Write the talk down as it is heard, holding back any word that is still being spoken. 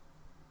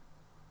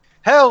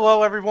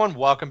Hello, everyone.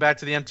 Welcome back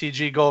to the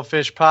MTG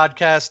Goldfish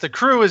podcast. The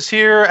crew is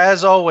here,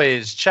 as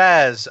always.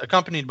 Chaz,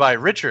 accompanied by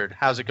Richard.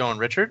 How's it going,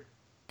 Richard?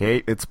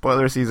 Hey, it's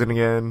spoiler season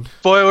again.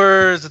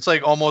 Spoilers. It's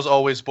like almost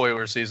always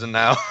spoiler season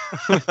now.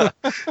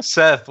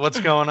 Seth, what's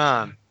going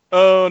on?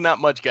 Oh, not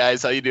much,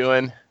 guys. How you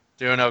doing?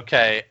 Doing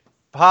okay.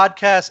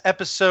 Podcast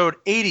episode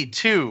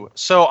 82.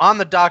 So on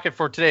the docket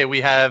for today, we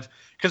have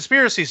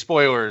conspiracy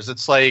spoilers.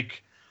 It's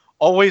like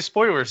always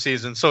spoiler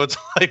season, so it's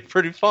like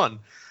pretty fun.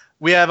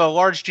 We have a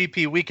large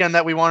GP weekend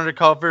that we wanted to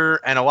cover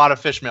and a lot of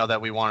fish mail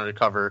that we wanted to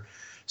cover.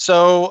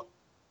 So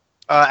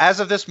as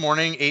of this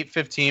morning,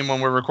 8:15,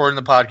 when we're recording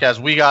the podcast,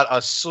 we got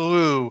a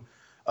slew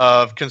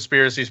of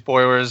conspiracy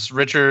spoilers.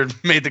 Richard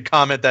made the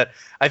comment that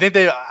I think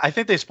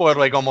they spoiled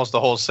like almost the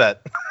whole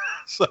set.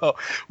 So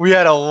we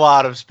had a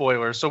lot of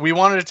spoilers. So we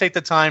wanted to take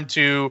the time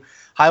to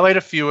highlight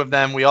a few of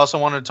them. We also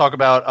wanted to talk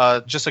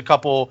about just a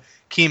couple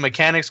key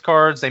mechanics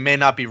cards. They may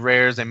not be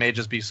rares. They may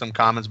just be some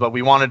commons, but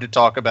we wanted to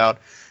talk about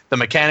the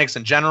mechanics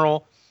in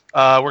general.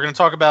 We're going to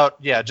talk about,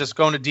 just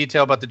go into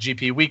detail about the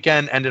GP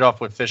weekend, end it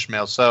off with fish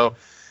mail. So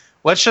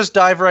let's just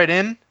dive right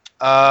in.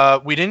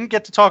 We didn't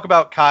get to talk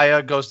about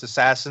Kaya, Ghost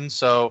Assassin,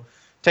 so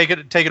take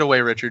it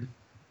away, Richard.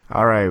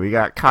 All right, we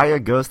got Kaya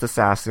Ghost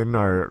Assassin,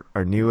 our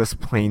newest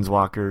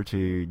planeswalker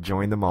to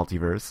join the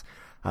multiverse.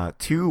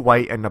 2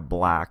 white and a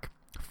black,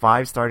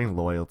 5 starting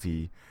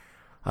loyalty.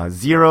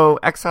 0,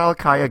 exile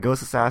Kaya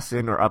Ghost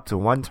Assassin or up to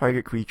 1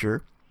 target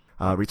creature.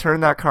 Return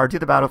that card to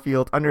the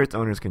battlefield under its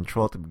owner's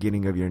control at the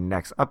beginning of your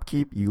next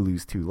upkeep. You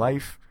lose 2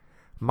 life.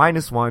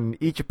 -1,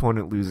 each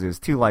opponent loses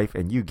 2 life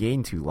and you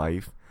gain 2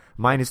 life.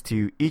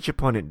 -2, each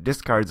opponent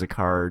discards a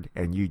card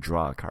and you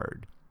draw a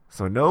card.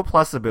 So no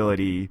plus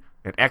ability,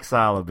 an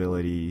exile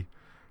ability,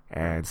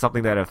 and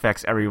something that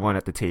affects everyone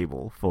at the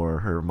table for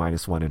her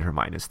 -1 and her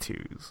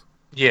 -2s.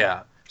 Yeah.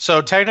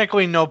 So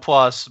technically no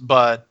plus,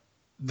 but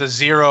the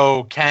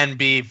 0 can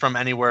be from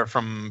anywhere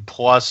from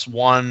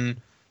 +1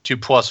 to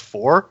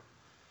 +4.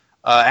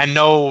 And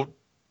no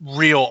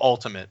real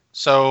ultimate.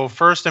 So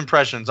first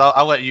impressions,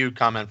 I'll let you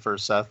comment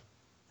first, Seth.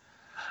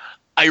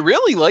 I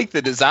really like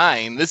the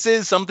design. This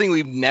is something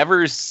we've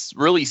never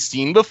really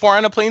seen before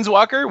on a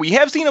Planeswalker. We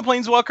have seen a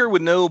Planeswalker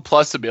with no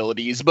plus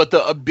abilities, but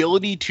the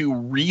ability to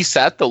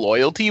reset the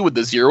loyalty with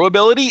the 0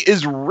 ability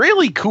is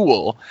really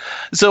cool.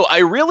 So I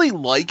really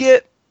like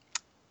it.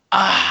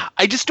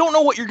 I just don't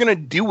know what you're going to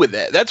do with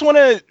it. That's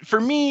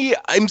for me,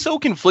 I'm so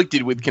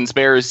conflicted with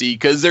Conspiracy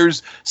because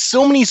there's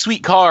so many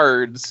sweet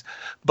cards,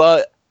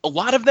 but a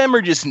lot of them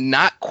are just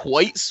not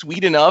quite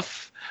sweet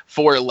enough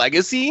for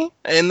Legacy.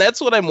 And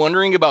that's what I'm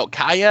wondering about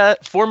Kaya.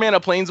 4-mana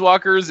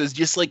Planeswalkers is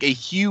just like a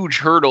huge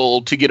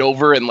hurdle to get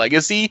over in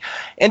Legacy.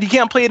 And you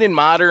can't play it in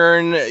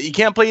Modern. You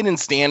can't play it in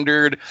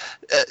Standard.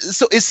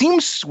 So it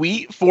seems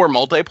sweet for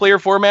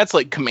multiplayer formats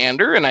like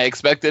Commander. And I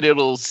expect that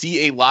it'll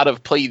see a lot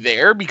of play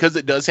there because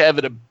it does have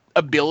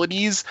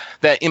abilities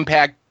that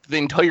impact the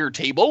entire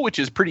table, which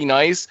is pretty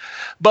nice.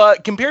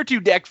 But compared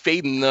to Deck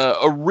Faden, the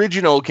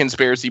original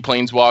Conspiracy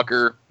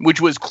Planeswalker, which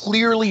was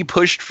clearly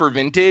pushed for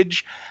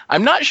Vintage,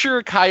 I'm not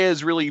sure Kaya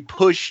is really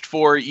pushed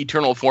for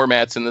Eternal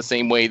formats in the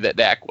same way that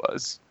Dak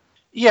was.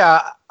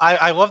 Yeah,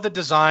 I love the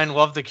design,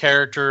 love the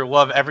character,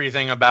 love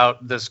everything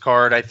about this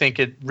card. I think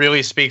it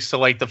really speaks to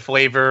like the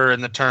flavor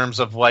in the terms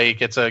of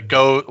like it's a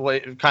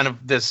kind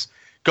of this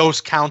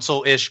Ghost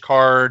Council-ish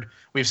card.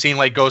 We've seen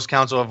like Ghost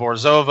Council of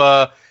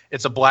Orzhova.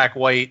 It's a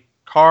black-white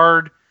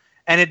card,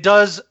 and it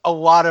does a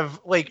lot of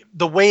like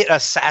the way it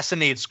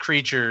assassinates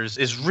creatures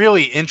is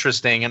really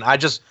interesting, and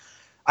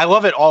I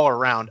love it all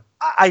around.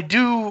 I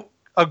do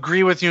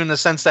agree with you in the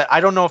sense that I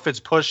don't know if it's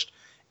pushed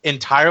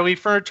entirely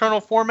for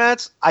Eternal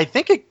formats. I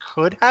think it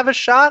could have a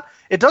shot.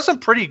 It does some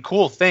pretty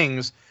cool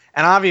things,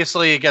 and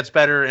obviously it gets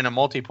better in a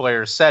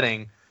multiplayer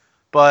setting,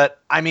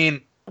 but I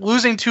mean,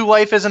 losing 2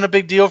 life isn't a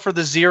big deal for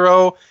the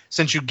 0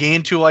 since you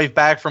gain 2 life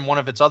back from one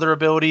of its other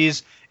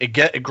abilities.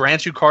 It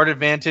grants you card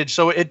advantage.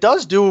 So it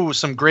does do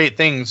some great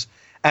things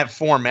at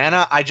 4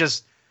 mana. I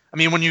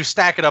mean, when you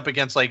stack it up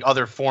against like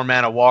other 4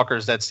 mana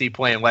walkers that see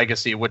play in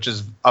Legacy, which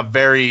is a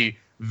very,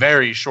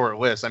 very short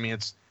list. I mean,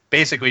 it's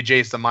basically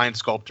Jace the Mind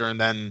Sculptor and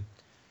then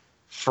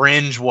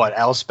Fringe,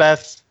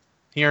 Elspeth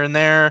here and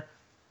there.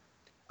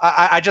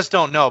 I just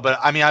don't know. But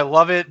I mean, I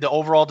love it. The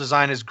overall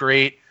design is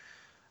great.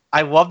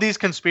 I love these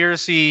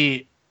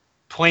conspiracy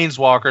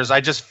planeswalkers.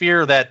 I just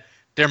fear that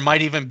there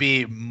might even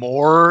be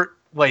more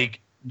like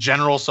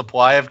general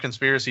supply of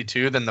Conspiracy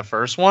 2 than the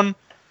first one.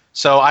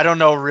 So I don't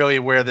know really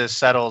where this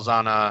settles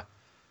on a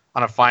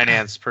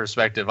finance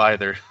perspective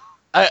either.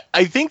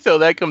 I think though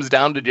that comes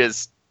down to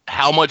just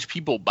how much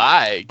people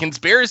buy.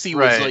 Conspiracy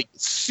was like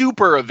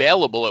super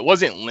available. It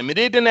wasn't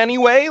limited in any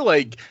way.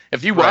 Like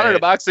if you wanted a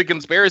box of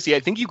Conspiracy,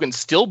 I think you can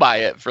still buy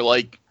it for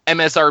like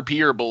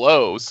MSRP or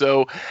below.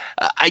 So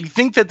I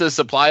think that the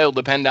supply will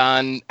depend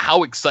on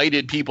how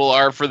excited people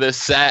are for this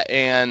set,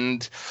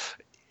 and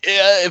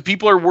if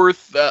people are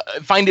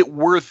find it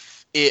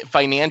worth it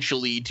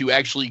financially to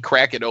actually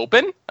crack it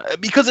open,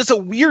 because it's a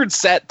weird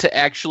set to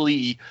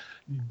actually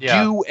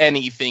do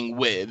anything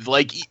with.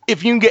 Like,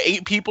 if you can get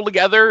 8 people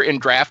together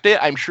and draft it,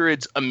 I'm sure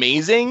it's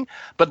amazing.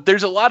 But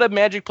there's a lot of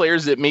Magic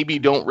players that maybe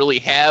don't really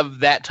have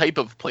that type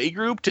of play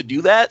group to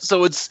do that.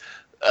 So it's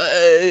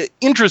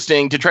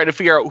interesting to try to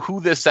figure out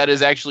who this set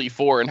is actually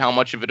for and how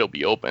much of it'll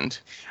be opened.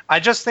 I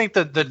just think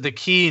that the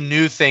key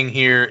new thing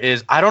here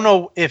is I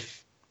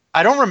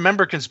don't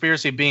remember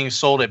Conspiracy being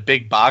sold at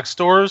big box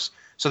stores,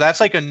 so that's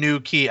like a new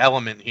key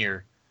element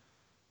here.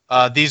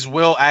 These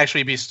will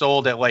actually be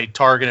sold at like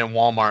Target and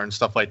Walmart and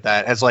stuff like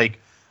that as like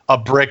a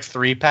brick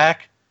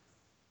 3-pack.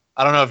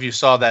 I don't know if you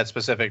saw that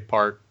specific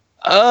part.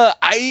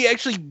 I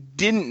actually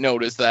didn't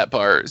notice that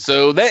part,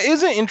 so that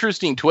is an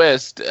interesting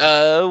twist.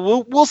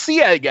 We'll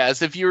see, I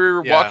guess. If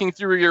you're walking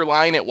through your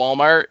line at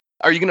Walmart,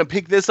 are you going to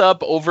pick this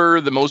up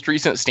over the most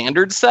recent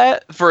standard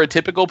set for a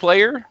typical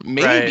player?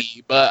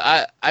 Maybe,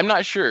 but I'm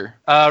not sure.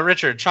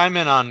 Richard, chime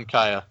in on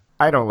Kaya.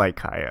 I don't like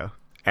Kaya,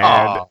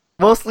 and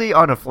mostly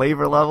on a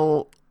flavor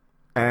level.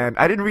 And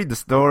I didn't read the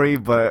story,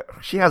 but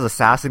she has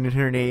assassin in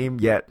her name,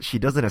 yet she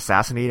doesn't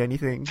assassinate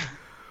anything.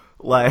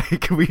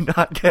 Like, can we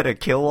not get a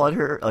kill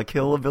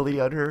ability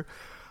on her?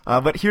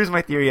 But here's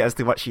my theory as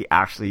to what she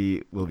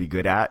actually will be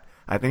good at.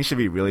 I think she'll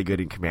be really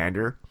good in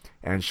Commander,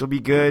 and she'll be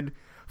good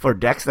for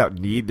decks that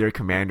need their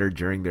Commander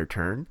during their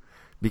turn,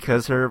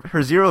 because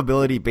her zero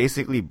ability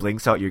basically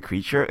blinks out your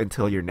creature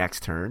until your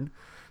next turn.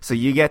 So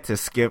you get to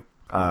skip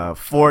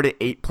 4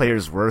 to 8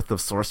 players worth of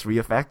sorcery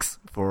effects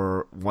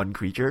for one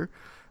creature,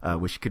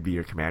 which could be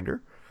your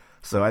Commander.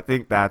 So I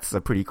think that's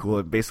pretty cool.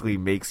 It basically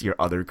makes your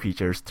other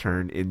creatures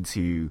turn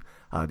into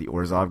the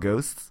Orzhov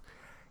Ghosts.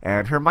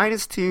 And her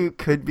 -2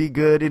 could be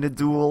good in a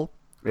duel.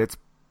 It's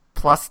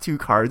 +2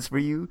 cards for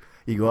you.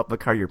 You go up a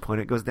card, your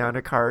opponent goes down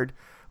a card.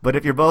 But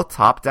if you're both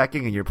top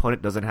decking and your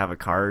opponent doesn't have a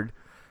card,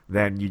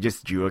 then you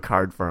just drew a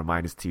card for a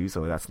 -2,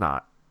 so that's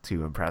not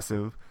too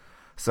impressive.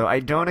 So I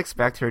don't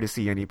expect her to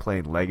see any play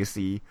in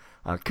Legacy.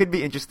 Could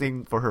be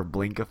interesting for her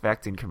blink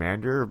effect in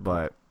Commander,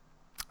 but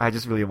I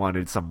just really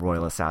wanted some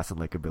Royal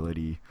Assassin-like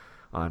ability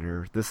on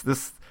her. This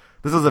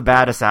is a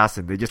bad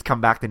assassin. They just come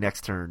back the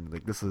next turn.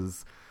 Like,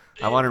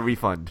 I want a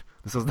refund.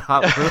 This is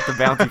not worth the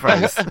bounty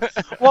price.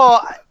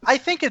 Well, I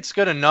think it's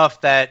good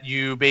enough that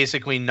you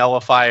basically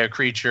nullify a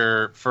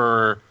creature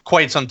for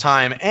quite some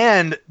time,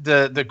 and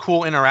the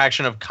cool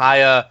interaction of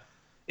Kaya,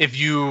 if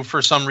you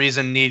for some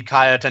reason need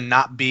Kaya to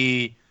not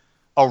be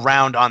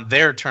around on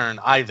their turn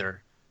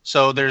either.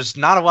 So there's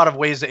not a lot of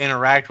ways to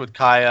interact with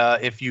Kaya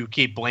if you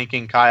keep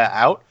blinking Kaya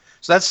out.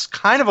 So that's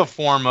kind of a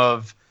form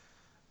of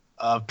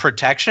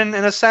protection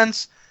in a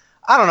sense.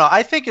 I don't know.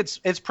 I think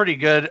it's pretty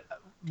good.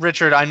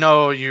 Richard, I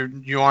know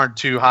you aren't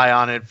too high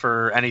on it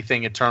for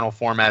anything Eternal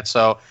format,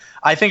 so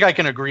I think I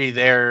can agree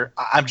there.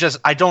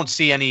 I don't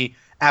see any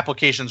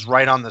applications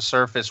right on the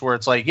surface where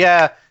it's like,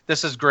 yeah,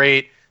 this is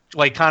great.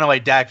 Like, kind of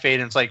like Dak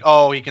Fade, and it's like,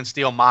 oh, he can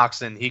steal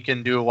Moxen. He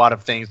can do a lot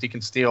of things. He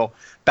can steal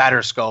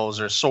Batter Skulls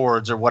or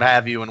Swords or what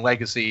have you in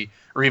Legacy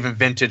or even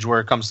Vintage where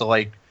it comes to,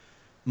 like,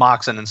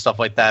 Moxen and stuff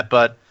like that.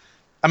 But,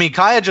 I mean,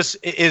 Kaya just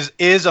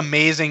is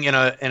amazing in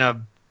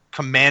a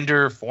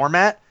Commander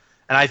format,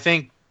 and I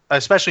think,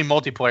 especially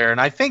multiplayer, and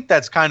I think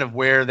that's kind of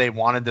where they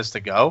wanted this to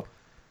go.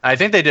 I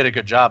think they did a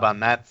good job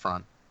on that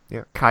front.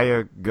 Yeah,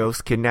 Kaya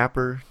Ghost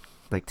Kidnapper.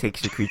 Like,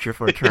 takes your creature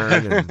for a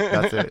turn, and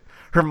that's it.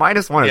 Her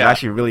 -1 is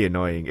actually really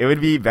annoying. It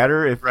would be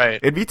better if... Right.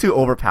 It'd be too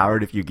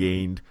overpowered if you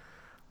gained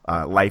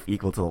life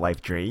equal to the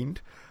life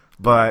drained.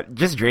 But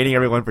just draining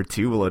everyone for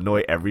 2 will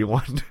annoy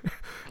everyone.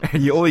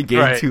 And you only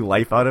gain 2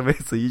 life out of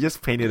it, so you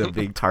just painted a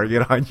big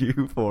target on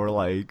you for,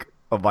 like,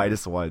 a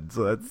 -1.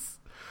 So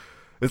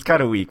it's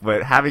kind of weak.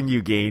 But having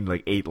you gain,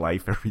 like, 8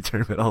 life every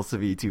turn would also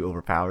be too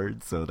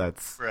overpowered. So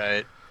that's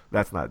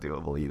not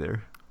doable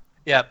either.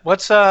 Yeah,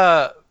 let's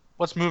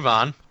move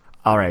on.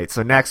 All right,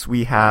 so next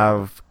we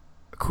have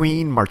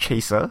Queen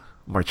Marchesa.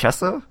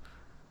 Marchesa?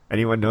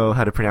 Anyone know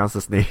how to pronounce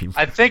this name?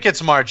 I think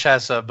it's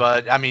Marchesa,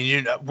 but I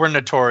mean, we're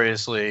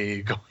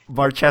notoriously going.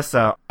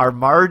 Marchesa, our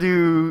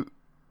Mardu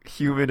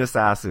human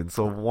assassin.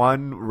 So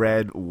 1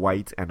 red,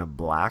 white, and a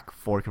black,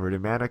 4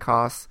 converted mana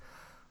costs.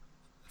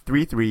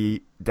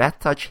 3/3, Death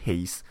Touch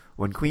Haste.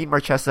 When Queen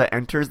Marchesa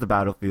enters the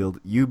battlefield,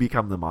 you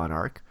become the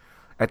monarch.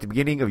 At the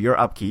beginning of your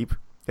upkeep,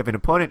 if an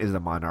opponent is a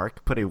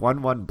monarch, put a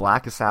 1/1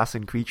 black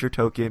assassin creature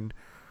token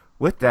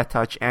with Death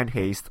Touch and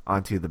Haste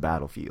onto the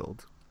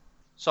battlefield.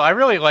 So I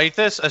really like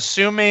this,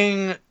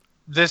 assuming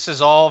this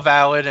is all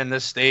valid and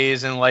this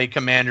stays in like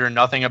Commander and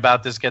nothing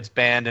about this gets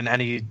banned in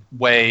any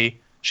way,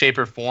 shape,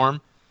 or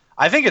form.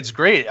 I think it's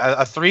great.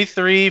 A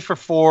 3/3 for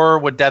 4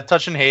 with Death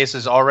Touch and Haste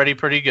is already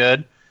pretty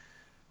good.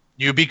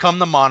 You become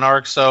the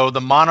monarch, so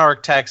the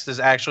monarch text is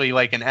actually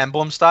like an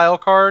emblem style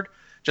card,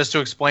 just to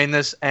explain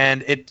this,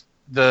 and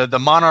the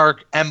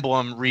monarch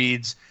emblem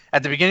reads,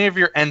 at the beginning of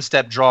your end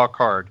step, draw a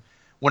card.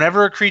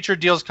 Whenever a creature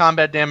deals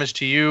combat damage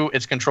to you,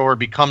 its controller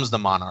becomes the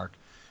monarch.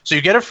 So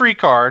you get a free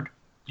card,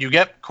 you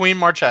get Queen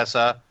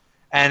Marchesa,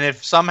 and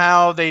if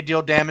somehow they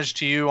deal damage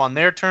to you on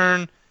their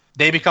turn,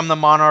 they become the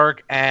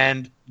monarch,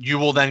 and you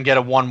will then get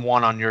a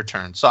 1/1 on your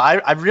turn. So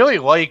I really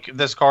like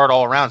this card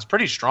all around. It's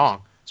pretty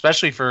strong,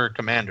 especially for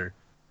Commander.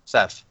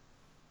 Seth?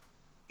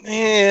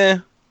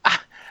 I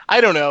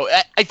don't know.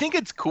 I think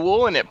it's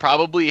cool, and it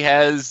probably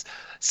has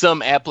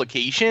some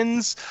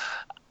applications.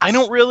 I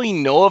don't really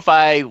know if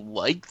I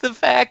like the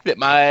fact that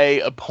my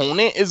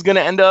opponent is going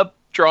to end up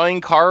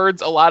drawing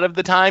cards a lot of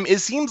the time. It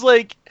seems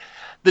like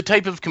the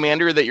type of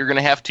commander that you're going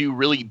to have to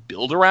really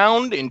build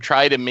around and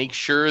try to make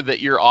sure that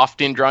you're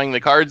often drawing the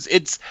cards.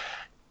 It's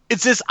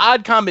this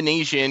odd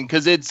combination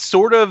because it's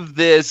sort of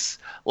this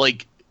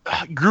like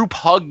group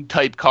hug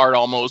type card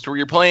almost, where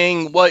you're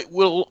playing what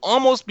will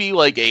almost be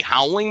like a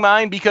Howling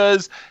Mine,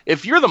 because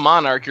if you're the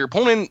Monarch,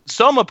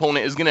 some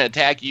opponent is going to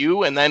attack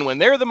you, and then when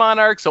they're the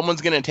Monarch,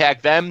 someone's going to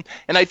attack them.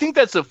 And I think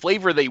that's the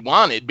flavor they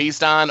wanted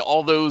based on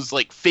all those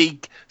like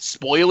fake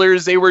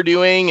spoilers they were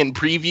doing and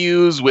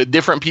previews with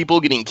different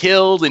people getting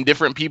killed and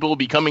different people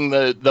becoming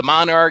the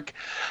Monarch.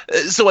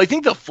 So I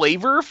think the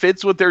flavor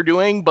fits what they're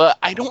doing, but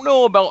I don't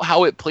know about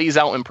how it plays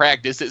out in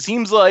practice. It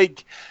seems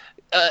like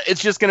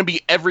it's just going to be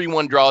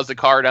everyone draws a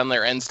card on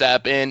their end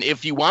step. And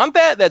if you want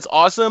that, that's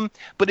awesome.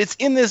 But it's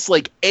in this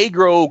like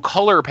aggro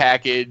color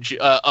package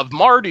of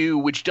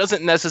Mardu, which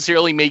doesn't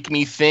necessarily make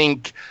me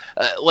think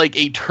like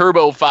a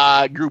Turbo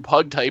Fa group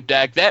hug type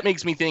deck. That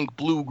makes me think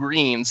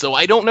blue-green. So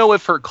I don't know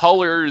if her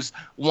colors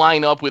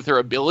line up with her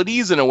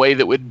abilities in a way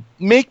that would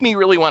make me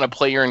really want to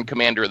play her in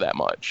Commander that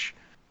much.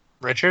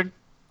 Richard?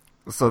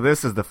 So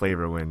this is the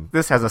flavor win.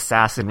 This has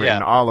Assassin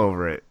written all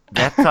over it.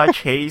 Death Touch,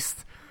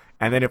 Haste.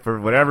 And then if for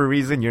whatever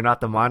reason you're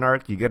not the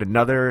Monarch, you get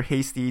another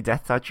hasty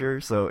Death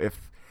Toucher. So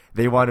if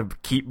they want to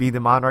keep me the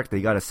Monarch, they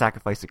got to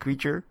sacrifice a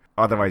creature.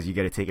 Otherwise, you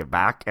got to take it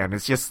back. And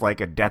it's just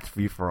like a death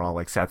free-for-all,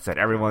 like Seth said.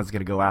 Everyone's going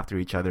to go after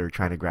each other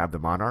trying to grab the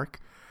Monarch.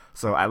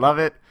 So I love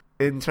it.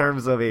 In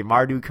terms of a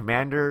Mardu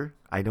commander,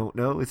 I don't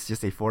know. It's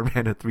just a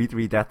 4-mana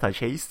 3/3 Death Touch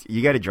Haste.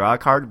 You got to draw a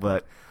card,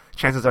 but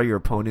chances are your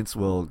opponents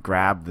will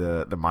grab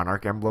the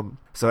Monarch emblem.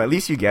 So at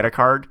least you get a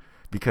card,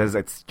 because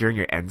it's during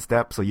your end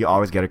step, so you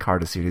always get a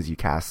card as soon as you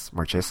cast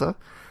Marchesa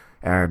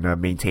and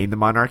maintain the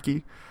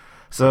Monarchy.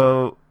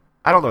 So,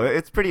 I don't know,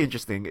 it's pretty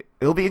interesting.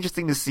 It'll be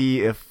interesting to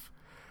see if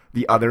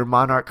the other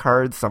Monarch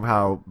cards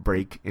somehow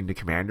break into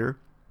Commander.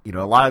 You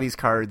know, a lot of these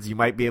cards, you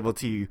might be able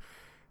to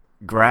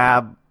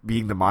grab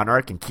being the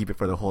Monarch and keep it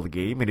for the whole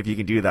game, and if you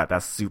can do that,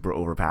 that's super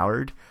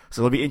overpowered.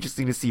 So it'll be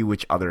interesting to see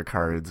which other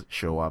cards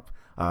show up.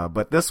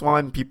 But this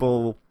one,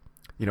 people...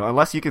 You know,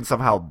 unless you can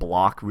somehow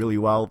block really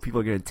well,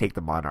 people are going to take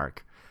the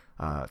Monarch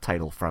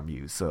title from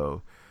you.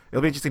 So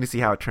it'll be interesting to see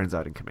how it turns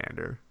out in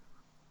Commander.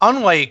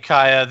 Unlike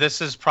Kaya, this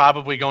is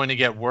probably going to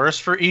get worse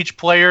for each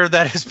player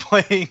that is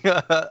playing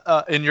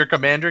in your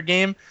Commander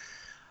game.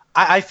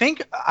 I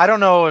think, I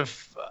don't know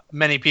if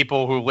many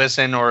people who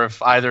listen or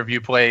if either of you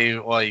play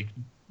like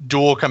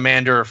dual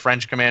Commander or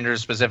French Commander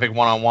specific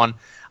one-on-one.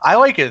 I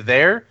like it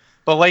there,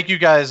 but like you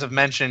guys have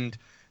mentioned,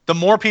 the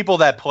more people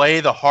that play,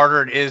 the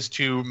harder it is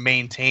to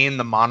maintain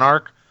the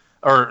Monarch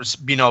or,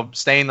 you know,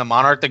 staying the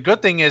Monarch. The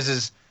good thing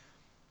is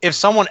if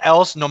someone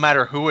else, no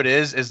matter who it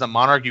is the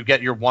Monarch, you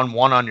get your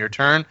 1/1 on your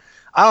turn.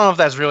 I don't know if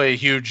that's really a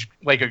huge,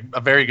 like a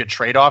very good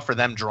trade-off for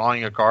them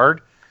drawing a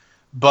card,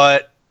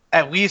 but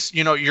at least,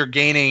 you know, you're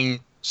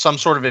gaining some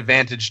sort of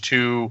advantage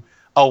to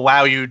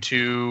allow you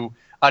to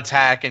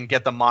attack and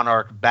get the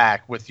Monarch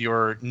back with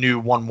your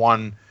new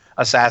 1/1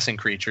 assassin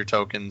creature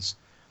tokens.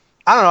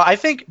 I don't know. I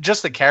think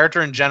just the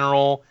character in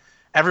general,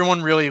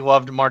 everyone really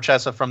loved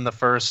Marchesa from the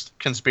first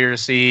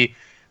Conspiracy.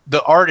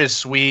 The art is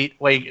sweet.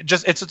 Like,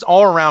 just it's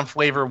all around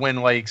flavor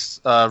win, like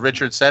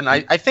Richard said.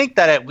 And I think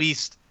that at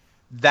least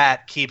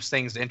that keeps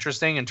things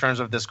interesting in terms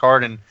of this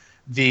card and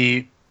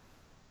the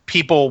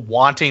people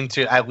wanting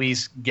to at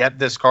least get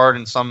this card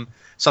in some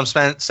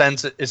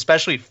sense,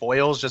 especially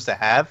foils, just to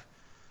have.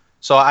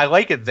 So I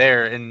like it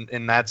there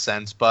in that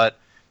sense, but.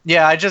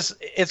 Yeah,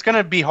 it's going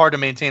to be hard to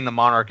maintain the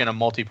Monarch in a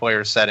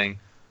multiplayer setting.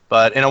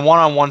 But in a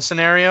one-on-one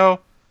scenario,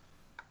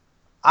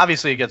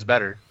 obviously it gets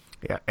better.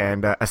 Yeah,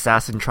 and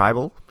Assassin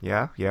Tribal.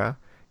 Yeah.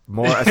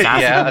 More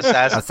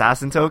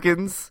assassin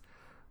tokens.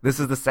 This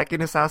is the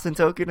second Assassin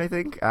token, I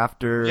think,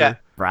 after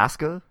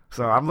Vraska.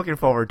 So I'm looking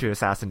forward to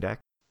Assassin deck.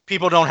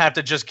 People don't have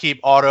to just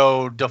keep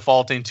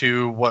auto-defaulting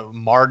to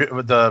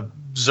the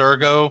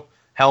Zergo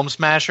Helm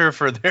Smasher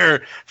for their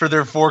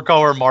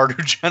 4-color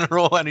Mardu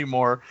General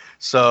anymore.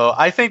 So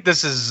I think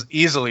this is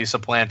easily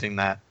supplanting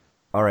that.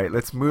 All right,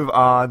 let's move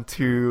on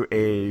to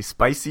a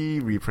spicy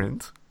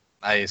reprint.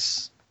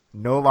 Nice.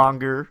 No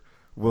longer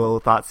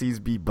will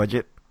Thoughtseize be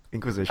budget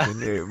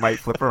Inquisition. It might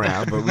flip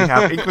around, but we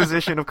have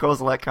Inquisition of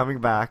Kozilek coming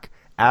back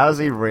as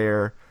a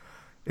rare.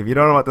 If you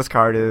don't know what this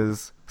card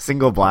is,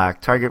 single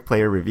black, target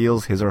player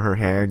reveals his or her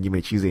hand. You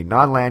may choose a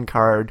non-land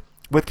card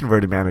with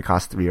converted mana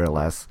cost 3 or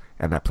less,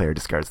 and that player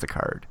discards the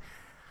card.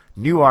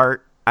 New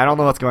art. I don't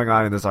know what's going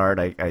on in this art.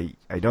 I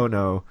don't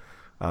know.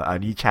 I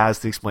need Chaz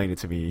to explain it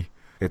to me.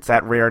 It's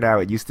at rare now.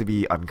 It used to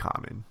be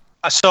uncommon.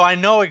 So I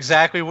know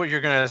exactly what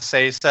you're going to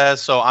say, Seth,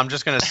 so I'm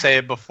just going to say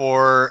it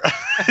before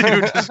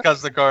you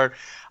discuss the card.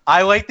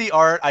 I like the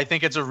art. I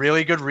think it's a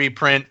really good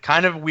reprint.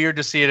 Kind of weird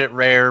to see it at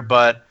rare,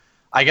 but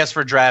I guess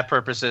for draft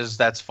purposes,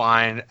 that's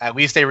fine. At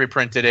least they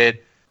reprinted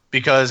it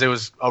because it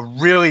was a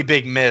really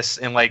big miss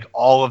in like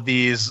all of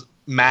these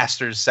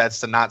Masters sets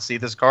to not see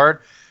this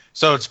card.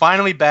 So it's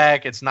finally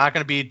back. It's not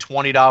going to be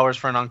 $20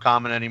 for an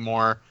uncommon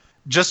anymore.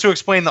 Just to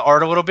explain the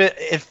art a little bit,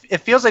 it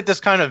feels like this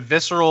kind of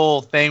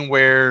visceral thing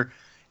where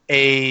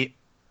a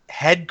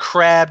head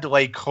crabbed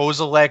like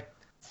Kozilek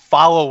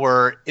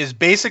follower is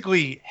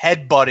basically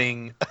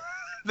headbutting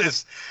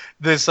this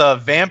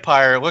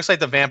vampire. It looks like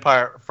the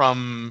vampire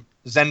from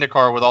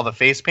Zendikar with all the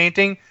face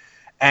painting,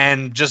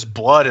 and just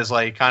blood is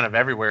like kind of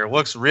everywhere. It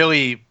looks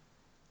really,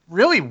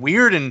 really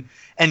weird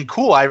and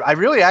cool. I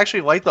really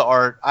actually like the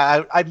art.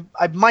 I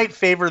might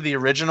favor the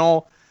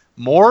original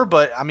more,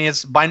 but I mean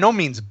it's by no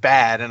means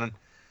bad. And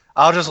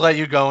I'll just let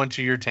you go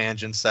into your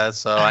tangent, Seth.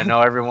 So I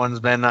know everyone's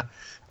been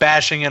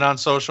bashing it on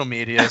social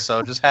media,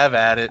 so just have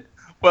at it.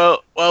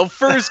 Well,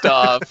 first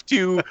off,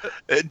 to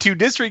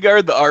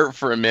disregard the art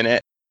for a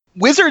minute,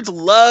 Wizards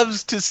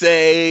loves to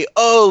say,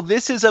 oh,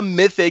 this is a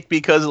mythic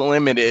because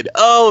limited.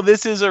 Oh,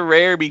 this is a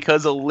rare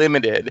because of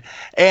limited.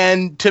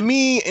 And to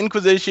me,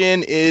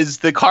 Inquisition is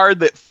the card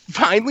that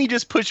finally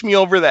just pushed me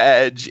over the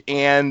edge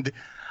and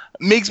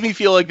makes me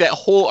feel like that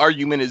whole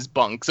argument is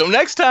bunk. So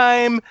next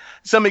time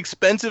some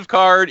expensive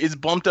card is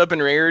bumped up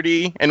in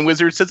rarity and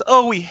Wizards says,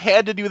 oh, we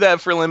had to do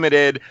that for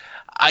limited,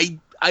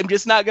 I'm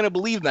just not going to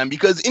believe them,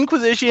 because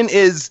Inquisition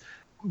is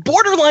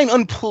borderline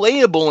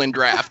unplayable in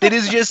draft. It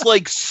is just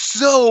like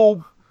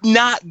so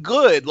not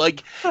good.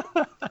 Like,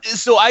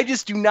 so I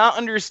just do not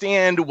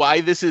understand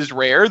why this is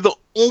rare. The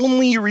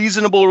only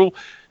reasonable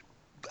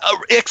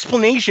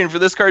explanation for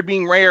this card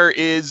being rare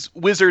is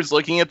Wizards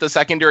looking at the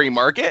secondary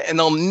market, and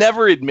they'll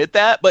never admit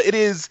that, but it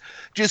is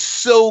just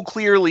so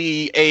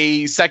clearly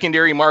a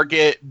secondary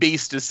market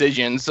based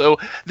decision. So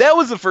that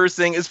was the first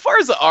thing. As far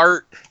as the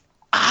art,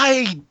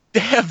 I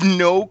have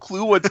no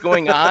clue what's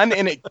going on,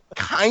 and it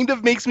kind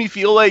of makes me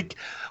feel like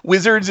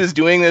Wizards is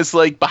doing this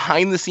like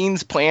behind the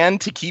scenes plan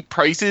to keep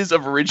prices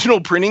of original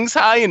printings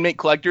high and make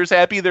collectors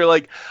happy. They're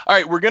like, all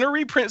right, we're going to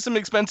reprint some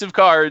expensive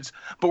cards,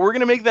 but we're going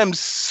to make them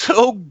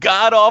so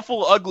god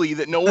awful ugly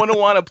that no one will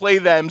want to play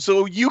them.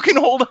 So you can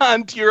hold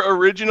on to your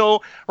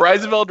original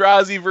Rise of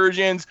Eldrazi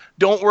versions.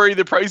 Don't worry,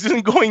 the price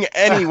isn't going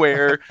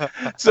anywhere.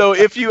 So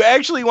if you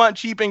actually want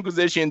cheap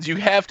Inquisitions, you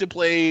have to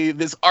play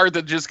this art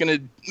that's just going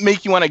to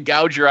make you want to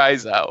gouge your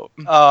eyes out.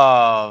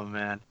 Oh,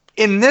 man.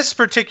 In this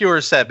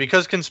particular set,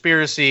 because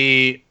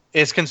Conspiracy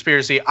is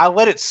Conspiracy, I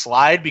let it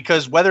slide,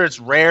 because whether it's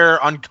rare,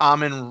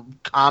 uncommon,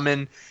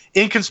 common,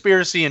 in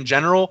Conspiracy in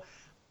general,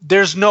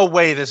 there's no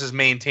way this is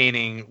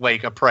maintaining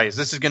like a price.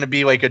 This is going to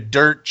be like a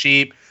dirt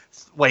cheap,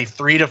 like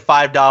 $3 to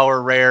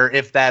 $5 rare,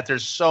 if that.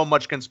 There's so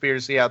much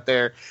Conspiracy out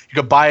there. You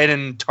could buy it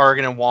in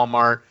Target and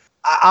Walmart.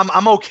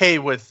 I'm okay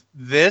with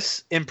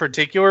this in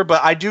particular,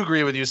 but I do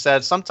agree with you,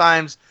 Seth.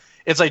 Sometimes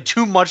it's like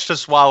too much to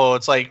swallow.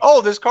 It's like,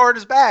 oh, this card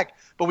is back,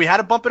 but we had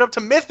to bump it up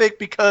to Mythic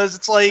because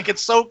it's like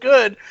it's so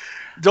good.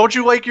 Don't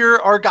you like your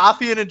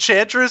Argothian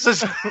Enchantress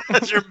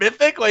as your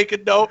Mythic? Like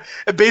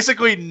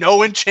basically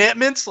no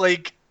enchantments.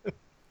 Like,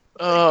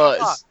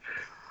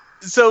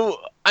 so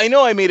I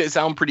know I made it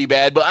sound pretty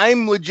bad, but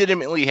I'm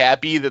legitimately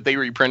happy that they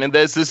reprinted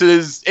this. It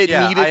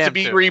needed to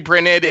be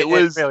reprinted. It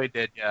really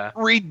did, yeah.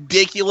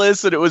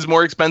 Ridiculous that it was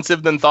more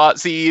expensive than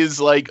Thoughtseize.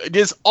 Like,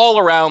 just all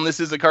around, this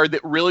is a card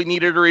that really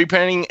needed a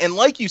reprinting. And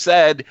like you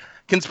said,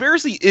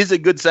 Conspiracy is a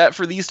good set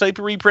for these type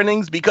of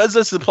reprintings because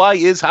the supply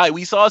is high.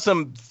 We saw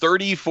some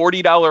 $30,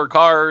 $40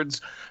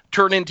 cards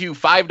turn into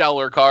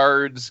 $5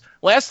 cards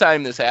last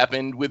time this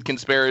happened with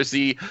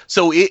Conspiracy.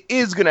 So it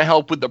is going to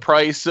help with the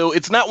price. So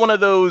it's not one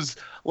of those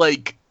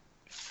like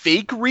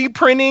fake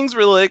reprintings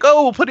where like,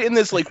 oh, we'll put it in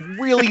this like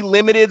really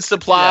limited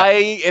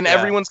supply and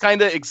everyone's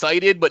kind of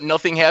excited, but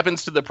nothing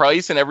happens to the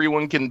price and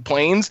everyone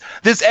complains.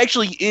 This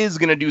actually is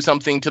going to do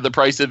something to the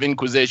price of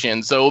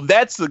Inquisition. So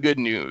that's the good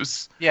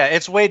news. Yeah,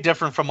 it's way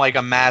different from like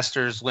a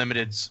Masters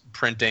limited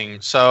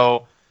printing.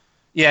 So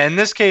yeah, in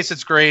this case,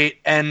 it's great.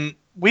 And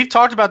we've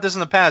talked about this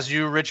in the past,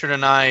 you, Richard,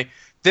 and I.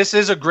 This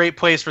is a great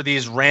place for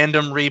these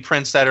random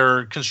reprints that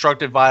are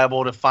constructed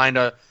viable to find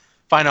a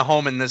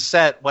home in this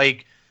set.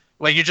 Like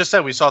you just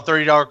said, we saw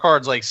 $30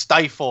 cards like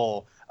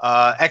Stifle,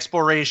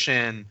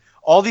 Exploration,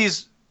 all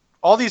these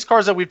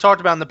cards that we've talked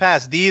about in the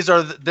past.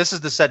 This is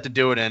the set to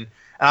do it in, and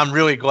I'm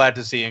really glad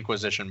to see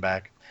Inquisition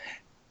back.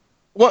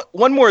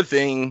 One more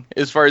thing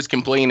as far as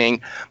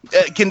complaining,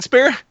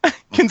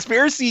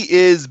 Conspiracy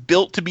is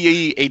built to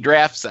be a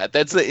draft set.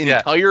 That's the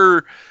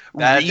entire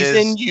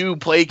reason you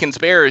play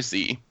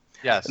Conspiracy.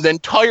 Yes. The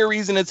entire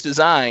reason it's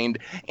designed,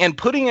 and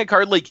putting a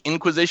card like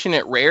Inquisition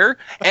at rare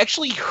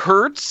actually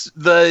hurts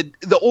the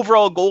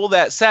overall goal of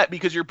that set,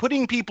 because you're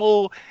putting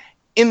people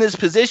in this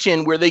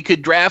position where they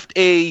could draft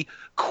a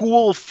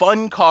cool,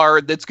 fun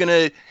card that's going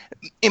to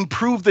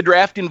improve the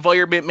draft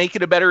environment, make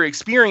it a better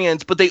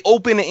experience, but they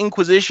open an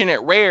Inquisition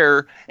at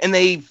rare and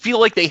they feel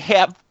like they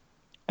have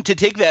to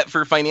take that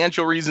for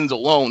financial reasons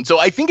alone. So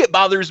I think it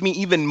bothers me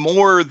even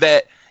more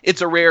that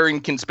it's a rare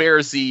in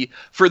Conspiracy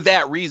for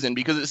that reason,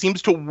 because it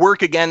seems to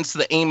work against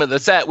the aim of the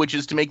set, which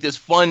is to make this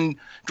fun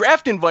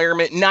draft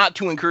environment, not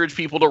to encourage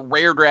people to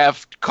rare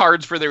draft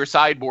cards for their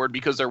sideboard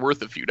because they're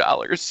worth a few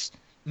dollars.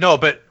 No,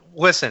 but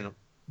listen,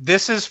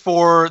 This is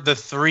for the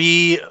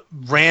 3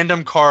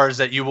 random cards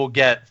that you will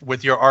get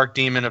with your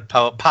Archdemon of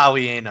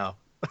Polyano.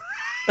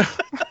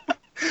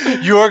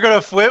 You are going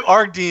to flip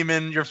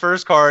Archdemon, your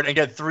first card, and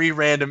get 3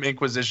 random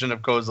Inquisition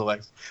of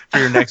Kozilek for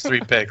your next 3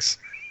 picks.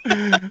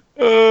 Alright,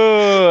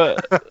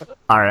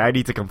 I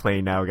need to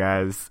complain now,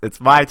 guys.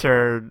 It's my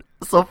turn.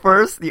 So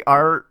first, the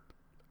art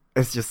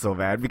is just so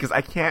bad because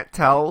I can't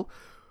tell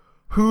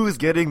who's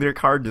getting their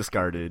card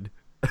discarded.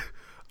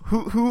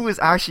 Who is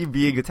actually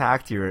being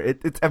attacked here?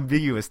 It's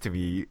ambiguous to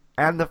me.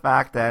 And the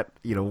fact that,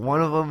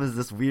 one of them is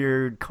this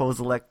weird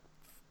Kozilek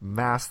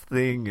mask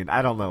thing, and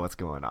I don't know what's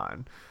going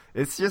on.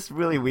 It's just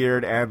really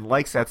weird, and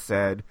like Seth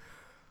said,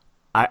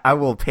 I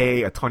will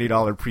pay a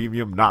 $20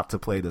 premium not to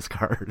play this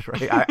card,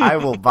 right? I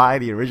will buy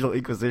the original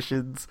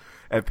Inquisitions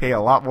and pay a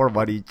lot more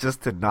money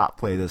just to not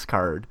play this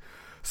card.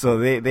 So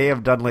they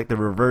have done like the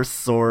reverse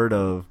Sword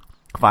of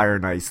Fire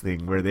and Ice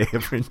thing, where they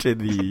have printed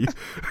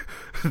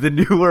the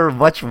newer,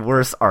 much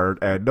worse art,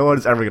 and no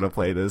one's ever going to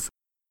play this.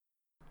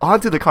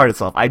 Onto the card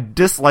itself, I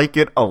dislike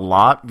it a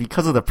lot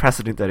because of the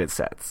precedent that it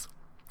sets.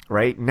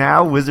 Right?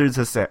 Now Wizards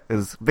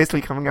is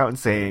basically coming out and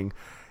saying,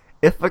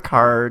 if a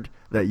card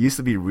that used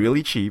to be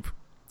really cheap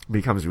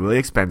becomes really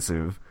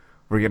expensive,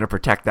 we're going to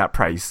protect that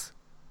price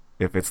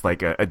if it's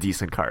like a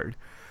decent card.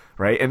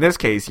 Right? In this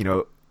case,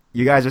 you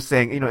guys are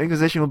saying,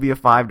 Inquisition will be a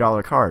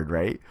 $5 card,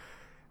 right?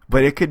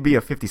 But it could be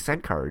a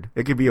 50-cent card.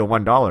 It could be a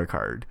 $1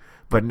 card.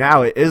 But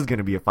now it is going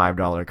to be a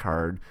 $5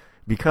 card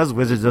because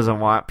Wizards doesn't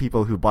want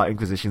people who bought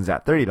Inquisitions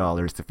at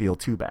 $30 to feel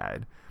too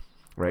bad.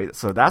 Right?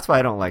 So that's why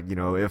I don't like,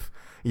 if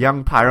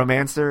Young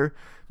Pyromancer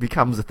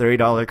becomes a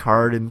 $30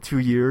 card in 2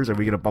 years, are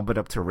we going to bump it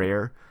up to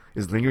rare?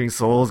 Is Lingering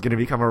Souls going to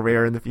become a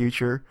rare in the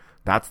future?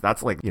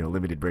 That's like,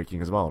 limited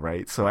breaking as well,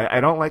 right? So I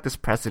don't like this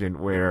precedent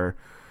where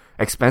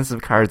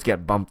expensive cards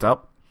get bumped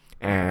up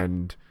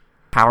and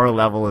power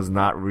level is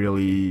not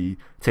really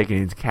taken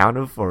into account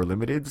of for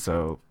limited.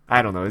 So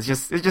I don't know. It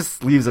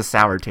just leaves a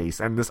sour taste,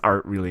 and this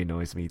art really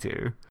annoys me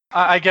too.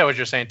 I get what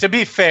you're saying. To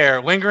be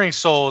fair, Lingering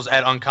Souls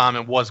at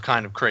Uncommon was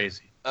kind of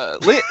crazy.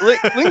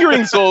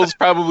 Lingering Souls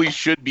probably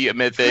should be a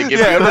mythic. If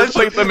you ever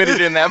played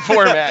limited in that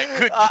format,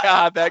 good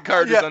God, that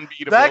card is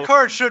unbeatable. That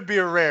card should be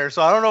a rare,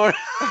 so I don't know.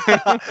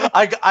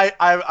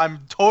 I'm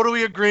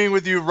totally agreeing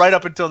with you right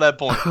up until that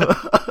point.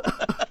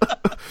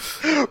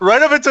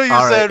 Right up until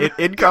you said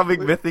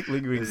incoming mythic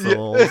Lingering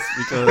Souls,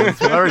 because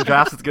whoever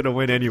drafts is gonna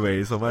win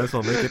anyway, so might as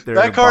well make it there.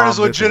 That card is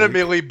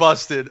legitimately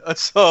busted.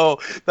 So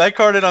that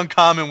card at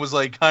Uncommon was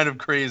like kind of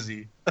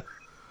crazy.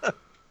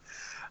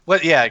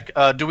 But yeah,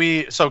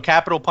 so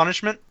capital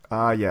punishment?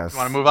 Yes. You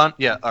want to move on?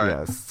 Yeah, all right.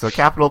 Yes. So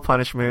capital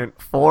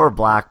punishment for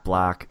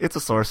black. It's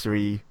a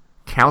sorcery.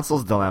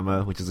 Council's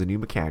Dilemma, which is a new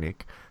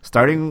mechanic.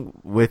 Starting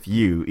with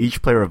you,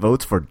 each player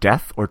votes for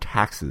death or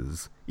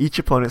taxes. Each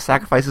opponent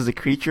sacrifices a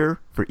creature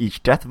for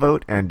each death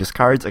vote and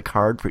discards a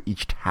card for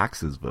each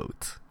taxes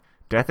vote.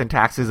 Death and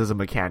taxes is a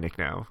mechanic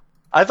now.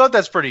 I thought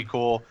that's pretty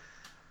cool.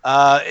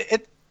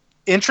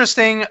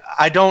 Interesting.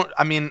 I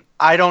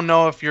don't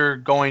know if you're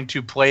going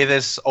to play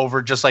this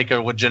over just like a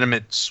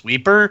legitimate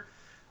sweeper,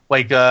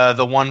 like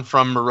the one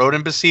from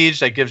Marauding Besiege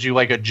that gives you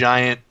like a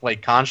giant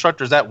like construct.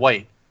 Or is that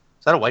white?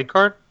 Is that a white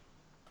card?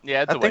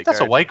 Yeah, I think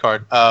that's a white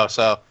card. Oh,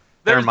 so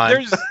never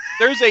mind.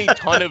 There's a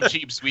ton of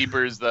cheap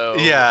sweepers though.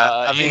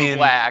 Yeah, in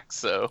black.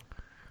 So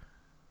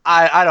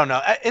I don't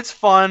know. It's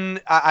fun.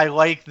 I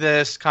like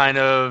this kind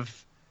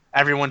of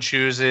everyone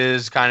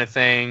chooses kind of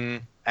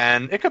thing,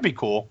 and it could be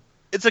cool.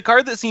 It's a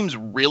card that seems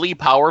really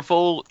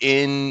powerful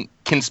in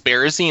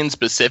Conspiracy in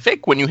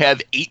specific. When you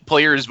have 8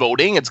 players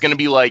voting, it's going to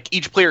be like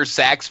each player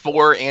sacks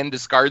 4 and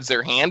discards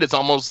their hand. It's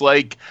almost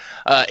like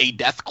a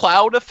Death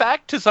Cloud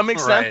effect to some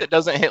extent that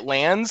doesn't hit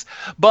lands.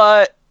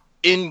 But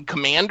in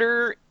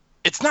Commander,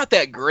 it's not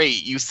that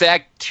great. You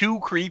sack 2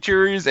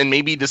 creatures and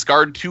maybe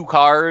discard 2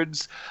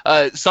 cards,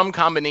 some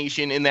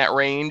combination in that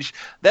range.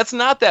 That's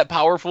not that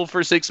powerful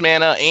for 6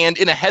 mana, and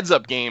in a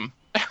heads-up game,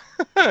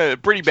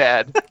 pretty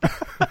bad.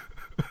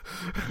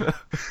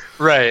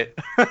 Right.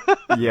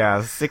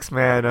 Yeah, 6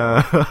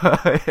 mana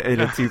in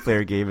a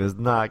 2-player game is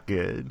not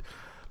good.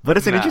 But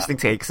it's an interesting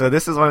take. So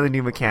this is one of the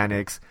new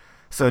mechanics.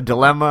 So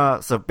Dilemma,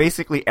 so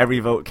basically every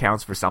vote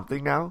counts for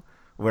something now.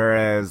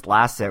 Whereas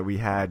last set we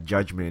had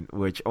Judgment,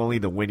 which only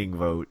the winning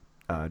vote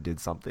did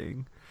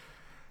something.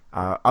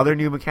 Other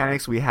new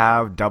mechanics, we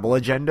have Double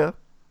Agenda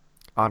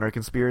on our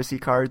Conspiracy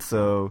card.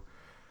 So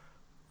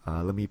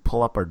let me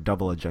pull up our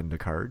Double Agenda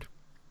card.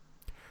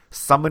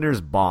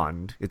 Summoner's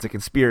Bond. It's a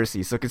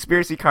Conspiracy. So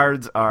Conspiracy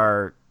cards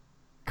are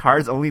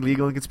cards only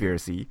legal in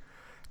Conspiracy,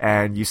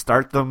 and you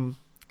start them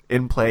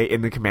in play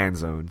in the command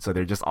zone, so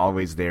they're just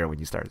always there when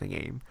you start the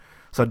game.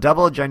 So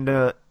Double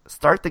Agenda,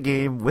 start the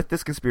game with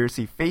this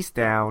Conspiracy face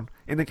down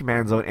in the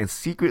command zone and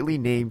secretly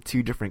name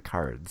 2 different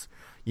cards.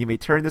 You may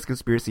turn this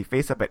Conspiracy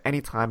face up at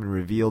any time and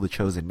reveal the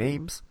chosen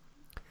names.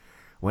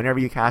 Whenever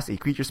you cast a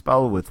creature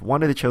spell with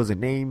one of the chosen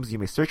names, you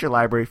may search your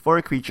library for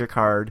a creature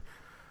card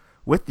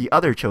with the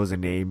other chosen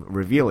name,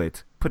 reveal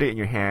it, put it in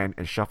your hand,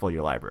 and shuffle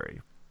your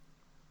library.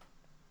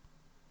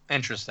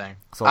 Interesting.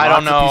 So I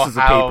don't lots of know pieces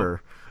of how.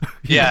 paper.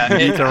 Yeah,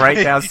 You need to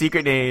write down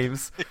secret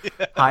names,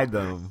 hide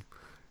them,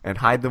 and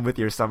hide them with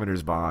your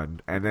summoner's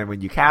bond. And then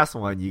when you cast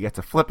one, you get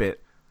to flip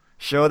it,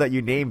 show that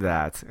you named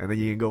that, and then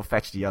you can go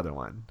fetch the other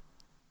one.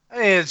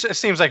 It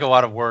seems like a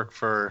lot of work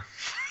for.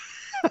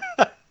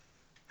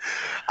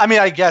 I mean,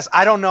 I guess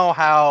I don't know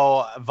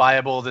how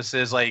viable this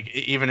is, like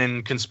even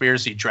in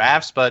conspiracy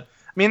drafts, but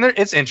I mean,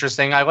 it's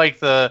interesting. I like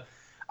the.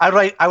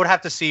 I would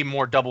have to see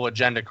more double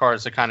agenda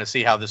cards to kind of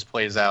see how this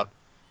plays out,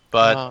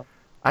 but.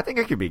 I think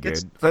it could be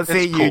good. Let's it's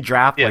say you cool.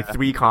 draft Yeah. like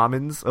 3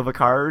 commons of a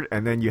card,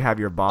 and then you have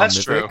your bond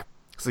That's mythic. true.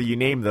 So you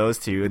name those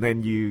 2, and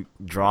then you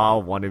draw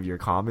one of your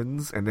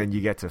commons, and then you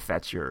get to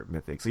fetch your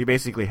mythic. So you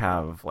basically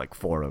have like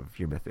 4 of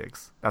your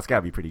mythics. That's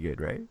gotta be pretty good,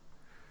 right?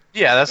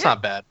 Yeah, that's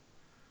not bad.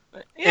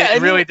 Yeah,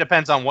 It really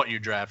depends on what you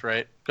draft,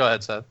 right? Go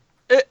ahead, Seth.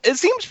 It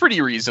seems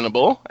pretty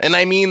reasonable. And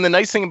I mean, the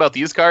nice thing about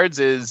these cards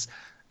is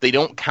they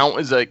don't count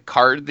as a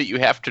card that you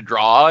have to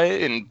draw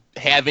and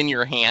have in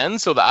your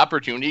hand, so the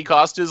opportunity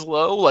cost is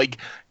low. Like,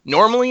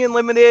 normally in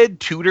Limited,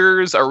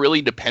 tutors are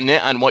really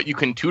dependent on what you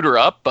can tutor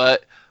up,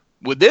 but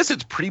with this,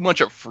 it's pretty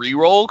much a free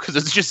roll because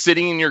it's just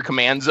sitting in your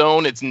command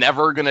zone. It's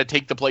never going to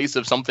take the place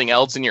of something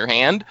else in your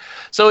hand.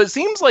 So it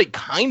seems like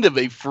kind of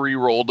a free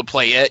roll to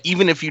play it,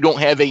 even if you don't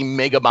have a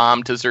Mega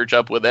Bomb to search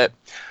up with it.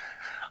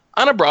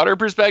 On a broader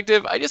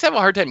perspective, I just have a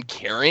hard time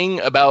caring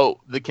about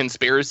the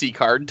conspiracy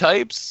card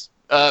types.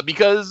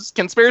 Because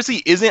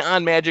Conspiracy isn't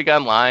on Magic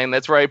Online.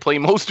 That's where I play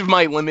most of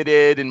my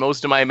Limited and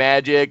most of my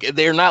Magic.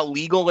 They're not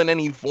legal in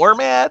any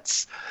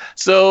formats.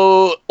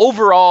 So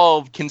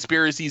overall,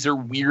 Conspiracies are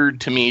weird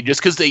to me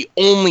just because they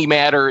only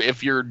matter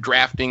if you're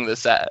drafting the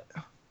set.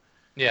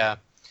 Yeah.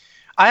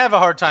 I have a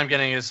hard time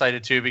getting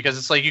excited too because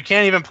it's like you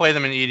can't even play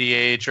them in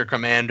EDH or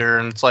Commander,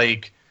 and it's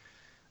like,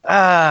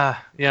 I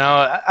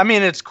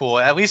mean, it's cool.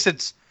 At least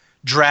it's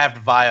draft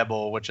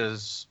viable, which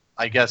is,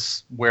 I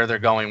guess, where they're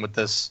going with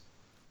this.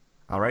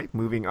 All right,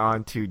 moving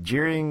on to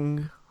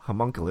Jeering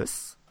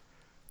Homunculus.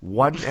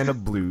 1 and a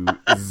blue,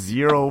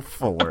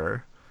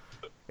 0/4.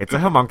 It's a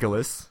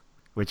homunculus,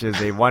 which is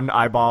a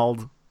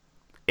 1-eyeballed,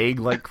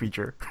 egg-like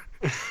creature.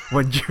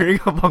 When Jeering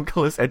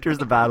Homunculus enters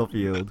the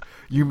battlefield,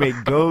 you may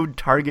goad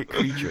target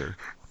creature.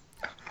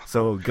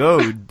 So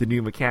goad, the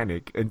new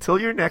mechanic. Until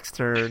your next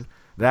turn,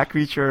 that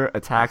creature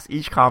attacks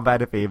each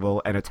combat if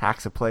able, and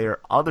attacks a player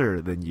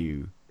other than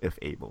you if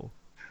able.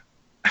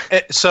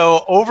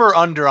 So over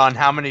under on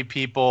how many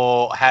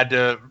people had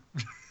to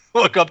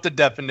look up the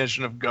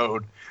definition of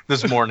goad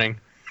this morning.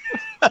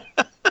 And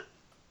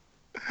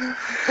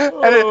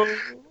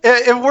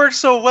it works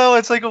so well.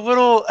 It's like a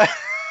little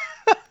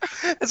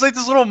it's like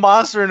this little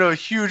monster in a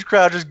huge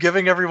crowd just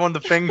giving everyone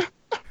the fingers.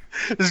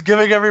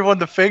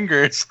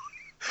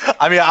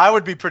 I mean, I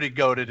would be pretty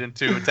goated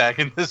into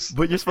attacking this.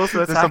 But you're supposed to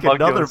this attack another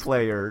homunculus.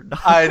 player.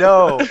 I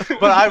know,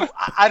 but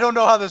I don't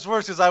know how this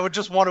works because I would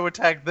just want to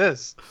attack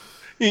this.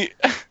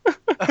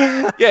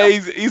 Yeah,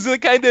 he's the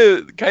kind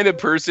of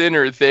person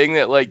or thing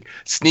that like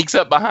sneaks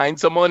up behind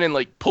someone and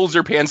like pulls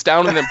their pants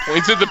down and then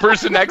points at the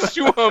person next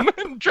to him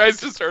and tries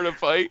to start a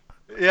fight.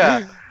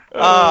 Yeah.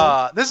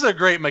 This is a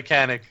great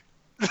mechanic.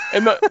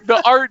 And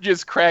the art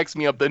just cracks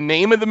me up. The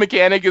name of the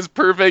mechanic is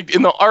perfect,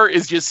 and the art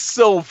is just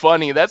so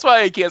funny. That's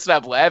why I can't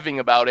stop laughing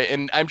about it.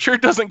 And I'm sure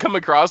it doesn't come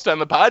across on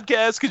the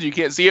podcast because you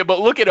can't see it,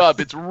 but look it up.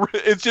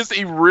 It's just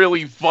a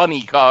really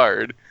funny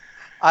card.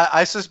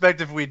 I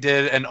suspect if we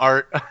did an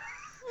art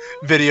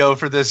video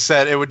for this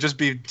set, it would just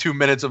be 2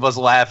 minutes of us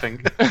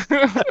laughing.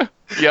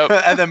 Yep.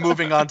 And then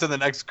moving on to the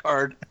next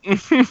card.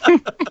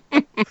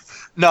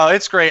 No,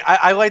 it's great.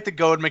 I like the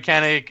goad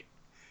mechanic.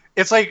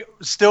 It's like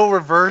still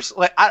reverse.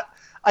 Like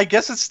I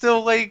guess it's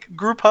still like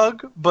group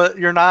hug, but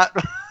you're not.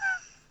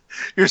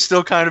 You're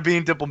still kind of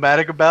being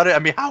diplomatic about it. I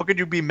mean, how could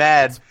you be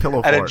mad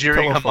Pillow at a fort,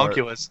 jeering pillow fort.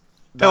 homunculus?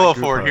 Not Pillow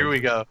group fort. hug. Here we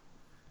go.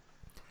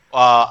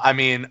 I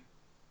mean,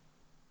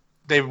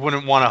 they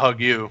wouldn't want to hug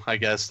you. I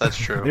guess that's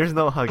true. There's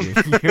no hugging.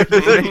 You're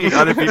just making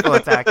other people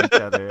attack each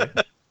other.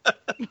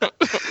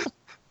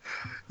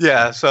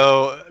 Yeah.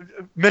 So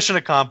mission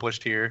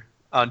accomplished here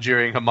on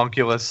jeering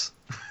homunculus.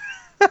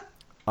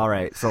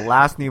 Alright, so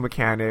last new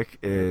mechanic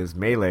is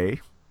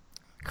Melee.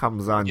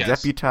 Comes on Yes.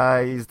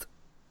 Deputized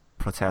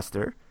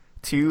Protester.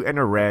 2 and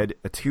a red,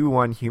 a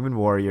 2/1 human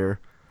warrior.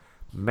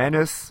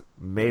 Menace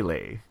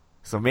Melee.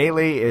 So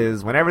Melee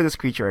is whenever this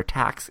creature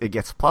attacks, it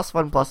gets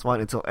 +1/+1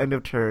 until end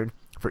of turn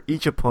for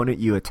each opponent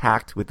you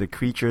attacked with the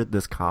creature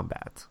this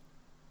combat.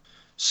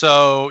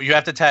 So you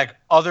have to attack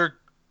other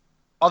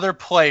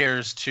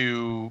players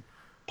to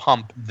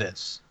pump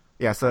this.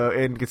 Yeah, so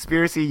in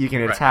Conspiracy, you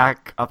can Right.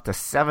 attack up to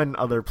 7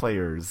 other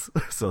players.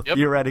 So Yep.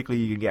 theoretically,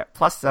 you can get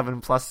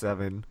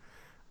 +7/+7.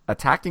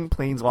 Attacking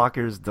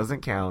Planeswalkers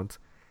doesn't count.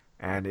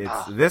 And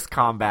it's this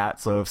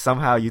combat, so if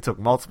somehow you took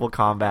multiple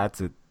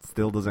combats, it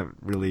still doesn't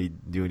really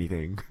do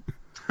anything.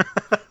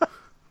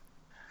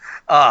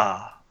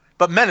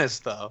 But menace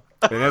though.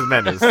 It has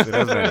Menace. It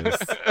has Menace.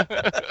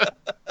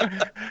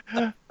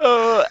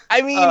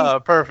 I mean,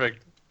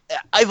 Perfect.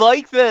 I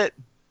like that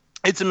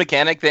it's a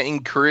mechanic that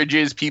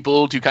encourages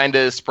people to kind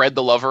of spread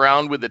the love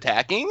around with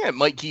attacking. It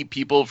might keep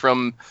people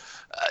from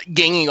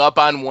ganging up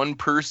on one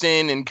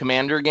person in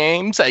Commander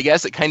games. I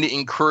guess it kind of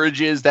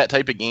encourages that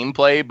type of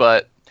gameplay,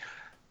 but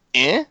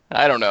I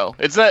don't know.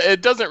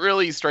 It doesn't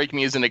really strike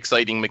me as an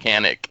exciting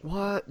mechanic.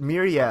 What?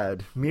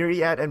 Myriad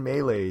and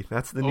Melee.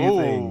 That's the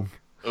new thing.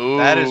 Ooh.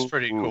 That is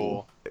pretty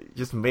cool.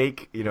 Just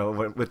make,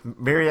 with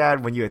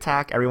Myriad, when you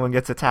attack, everyone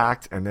gets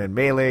attacked, and then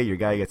Melee, your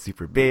guy gets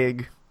super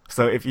big.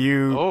 So if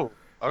you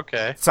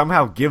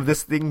somehow give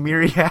this thing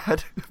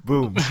Myriad,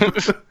 boom.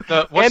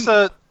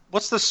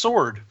 What's the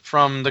sword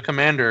from the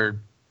Commander?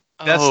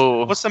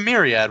 What's the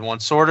Myriad one?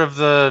 Sword of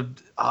the...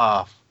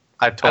 I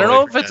don't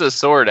know if it's a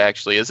sword,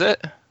 actually. Is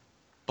it?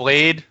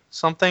 Blade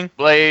something?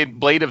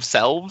 Blade of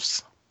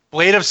Selves?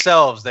 Blade of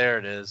Selves. There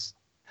it is.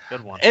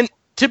 Good one. And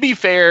to be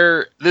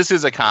fair, this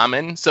is a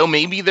common, so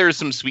maybe there's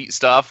some sweet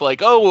stuff like,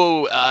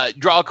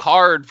 draw a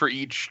card for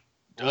each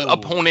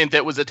opponent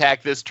that was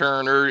attacked this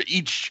turn, or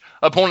each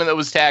opponent that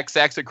was attacked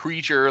sacks a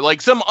creature,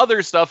 like some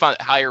other stuff on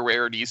higher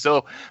rarity.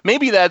 So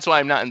maybe that's why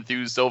I'm not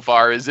enthused so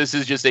far, is this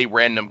is just a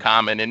random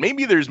common, and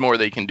maybe there's more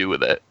they can do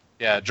with it.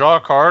 Yeah, draw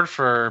a card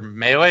for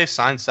Melee,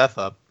 sign Seth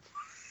up.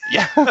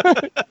 Yeah.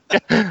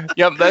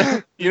 Yep,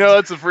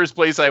 that's the first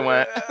place I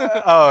went.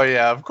 Oh,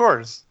 yeah, of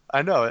course.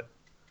 I know it.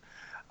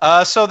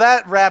 So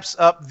that wraps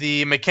up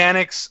the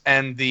mechanics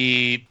and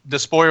the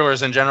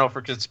spoilers in general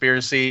for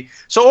Conspiracy.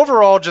 So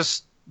overall,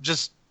 just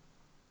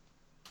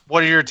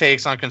what are your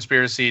takes on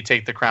Conspiracy?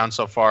 Take the Crown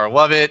so far.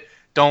 Love it.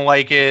 Don't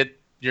like it.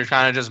 You're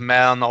kind of just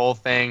mad on the whole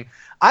thing.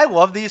 I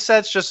love these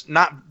sets,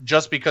 not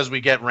just because we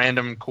get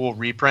random cool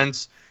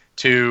reprints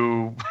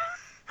to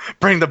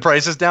bring the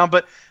prices down,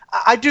 but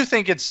I do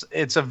think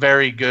it's a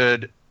very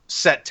good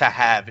set to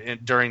have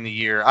during the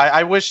year.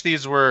 I wish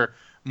these were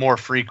more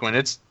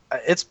frequent.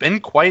 It's been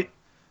quite,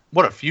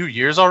 a few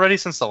years already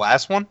since the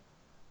last one?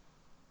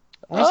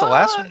 When was the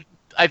last one?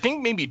 I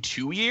think maybe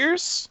 2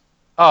 years.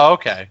 Oh,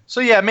 okay. So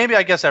yeah, maybe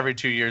I guess every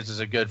 2 years is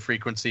a good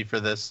frequency for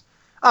this.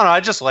 I don't know.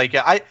 I just like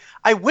it.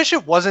 I wish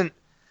it wasn't.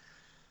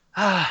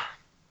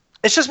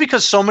 It's just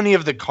because so many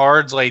of the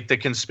cards, like the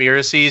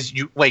Conspiracies,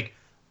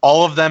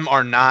 all of them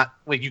are not,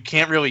 you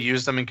can't really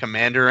use them in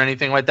Commander or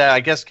anything like that. I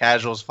guess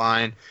Casual's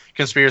fine.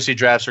 Conspiracy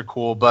drafts are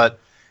cool, but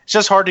it's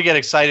just hard to get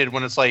excited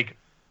when it's like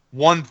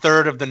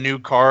 1/3 of the new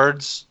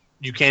cards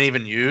you can't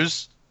even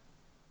use.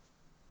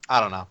 I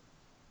don't know.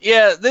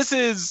 Yeah, this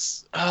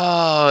is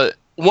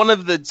one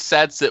of the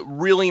sets that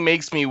really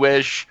makes me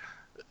wish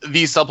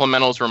these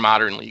supplementals were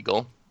modern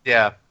legal.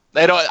 Yeah.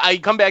 I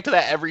come back to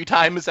that every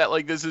time a set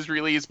like this is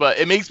released, but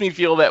it makes me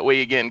feel that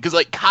way again.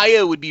 Because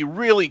Kaya would be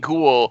really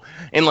cool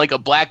in a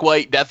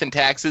black-white Death and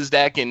Taxes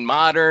deck in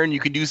Modern. You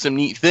could do some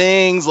neat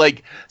things,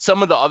 like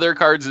some of the other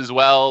cards as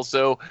well.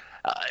 So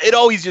it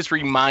always just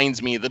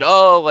reminds me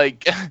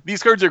that,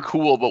 these cards are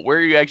cool, but where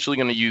are you actually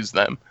going to use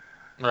them?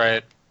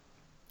 Right.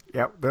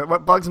 Yeah,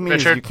 what bugs me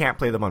is you can't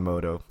play them on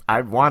Moto.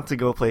 I want to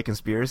go play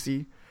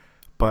Conspiracy,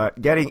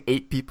 but getting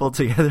 8 people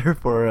together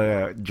for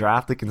a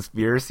draft of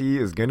Conspiracy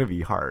is going to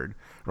be hard,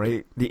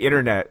 right? The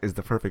internet is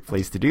the perfect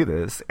place to do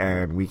this,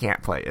 and we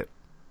can't play it,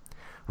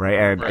 right?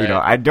 And,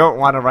 I don't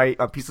want to write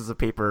on pieces of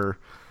paper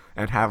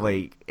and have,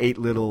 8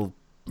 little,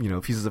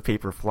 pieces of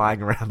paper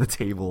flying around the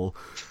table.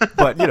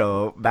 But,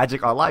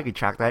 Magic Online can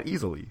track that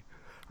easily,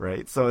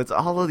 right? So it's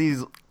all of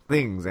these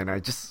things, and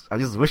I just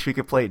wish we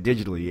could play it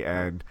digitally,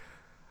 and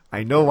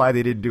I know why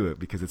they didn't do it,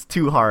 because it's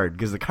too hard,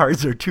 because the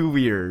cards are too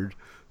weird.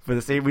 For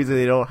the same reason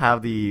they don't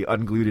have the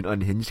unglued and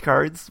unhinged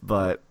cards,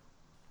 but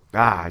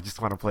I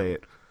just want to play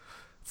it.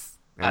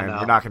 And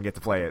we're not going to get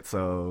to play it,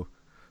 so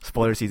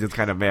spoiler season's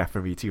kind of meh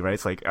for me too, right?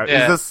 It's like,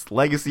 is this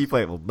Legacy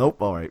playable? Nope.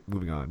 All right,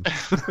 moving on.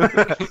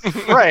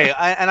 Right,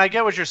 and I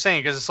get what you're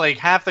saying, because it's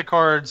half the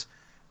cards,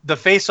 the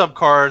face-up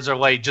cards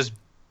are just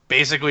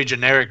basically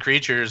generic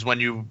creatures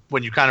when you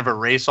kind of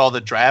erase all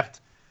the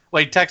draft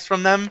text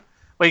from them.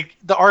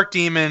 The Arc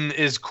Demon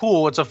is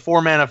cool. It's a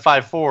 4-mana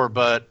 5/4,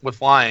 but with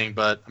flying.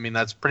 But I mean,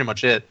 that's pretty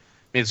much it.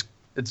 I mean,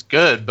 it's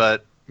good,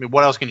 but I mean,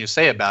 what else can you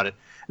say about it?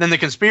 And then the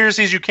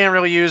Conspiracies you can't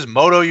really use.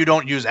 Moto, you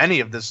don't use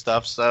any of this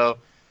stuff. So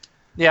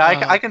yeah,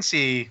 I can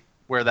see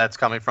where that's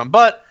coming from.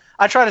 But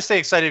I try to stay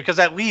excited because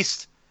at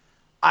least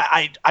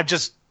I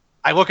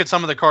look at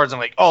some of the cards and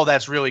I'm like, oh,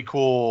 that's really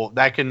cool.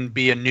 That can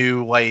be a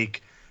new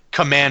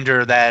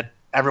Commander that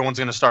everyone's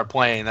going to start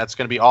playing. That's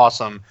going to be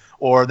awesome.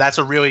 Or that's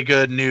a really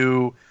good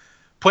new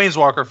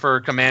Planeswalker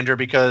for Commander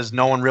because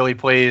no one really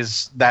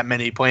plays that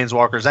many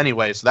Planeswalkers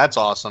anyway, so that's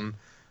awesome.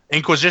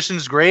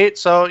 Inquisition's great,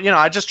 so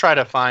I just try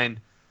to find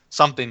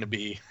something to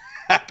be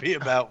happy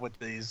about with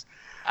these.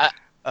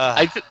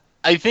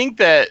 I think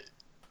that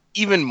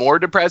even more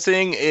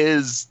depressing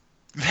is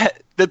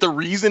that the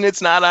reason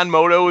it's not on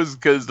Moto is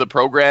because the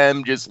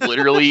program just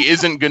literally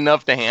isn't good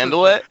enough to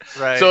handle it.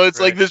 Right. So it's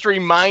this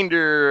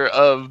reminder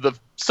of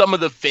some of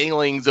the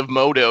failings of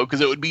Moto,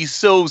 because it would be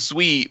so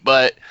sweet,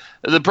 but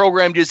the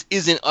program just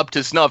isn't up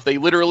to snuff. They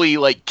literally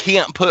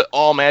can't put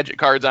all Magic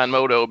cards on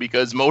Moto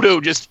because Moto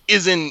just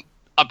isn't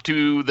up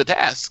to the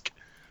task.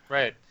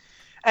 Right.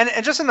 And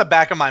just in the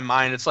back of my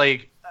mind, it's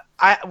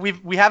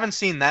we haven't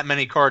seen that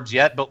many cards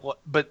yet,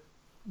 but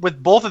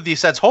with both of these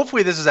sets,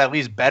 hopefully this is at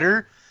least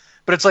better.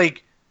 But it's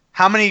like,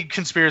 how many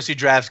conspiracy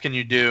drafts can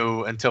you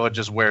do until it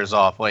just wears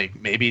off? Like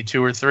maybe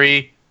 2 or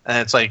 3, and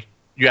it's like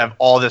you have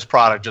all this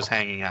product just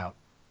hanging out,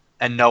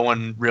 and no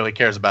one really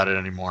cares about it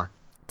anymore.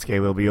 Okay,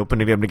 we'll be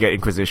opening them to get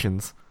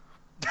Inquisitions.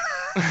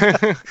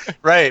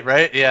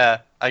 Right, yeah.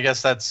 I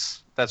guess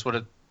that's what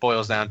it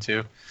boils down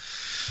to.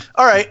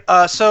 All right,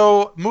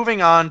 so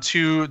moving on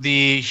to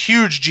the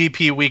huge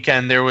GP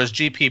weekend. There was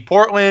GP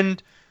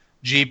Portland,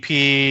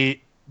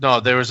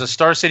 there was a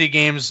Star City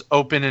Games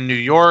Open in New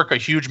York, a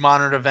huge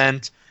monitored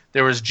event.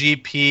 There was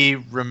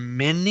GP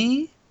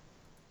Rimini?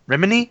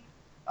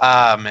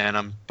 Ah, man,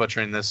 I'm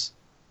butchering this.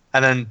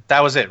 And then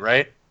that was it,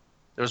 right?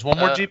 There was one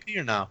more GP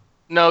or no?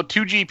 No,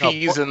 2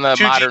 GPs in the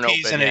Modern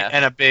Open.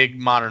 And a big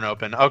Modern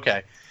Open.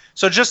 Okay.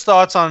 So just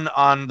thoughts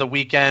on the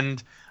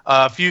weekend.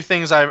 A few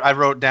things I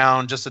wrote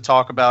down just to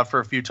talk about for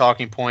a few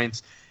talking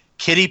points.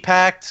 Kitty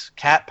Pact,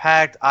 Cat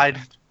Pact.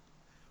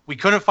 We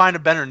couldn't find a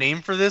better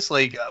name for this.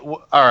 Like,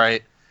 all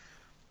right.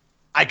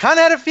 I kind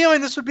of had a feeling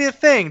this would be a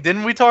thing.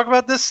 Didn't we talk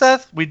about this,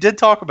 Seth? We did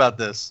talk about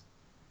this.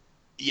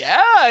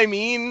 Yeah, I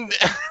mean,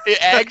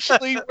 it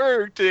actually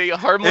worked. A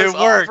harmless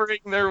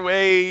offering their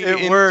way.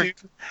 It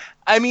worked.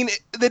 I mean,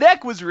 the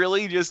deck was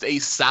really just a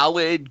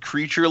solid,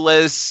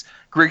 creatureless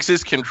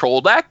Grixis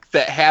control deck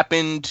that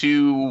happened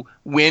to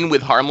win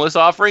with harmless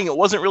offering. It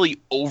wasn't really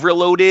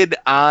overloaded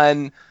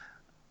on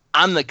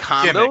the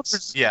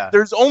combos.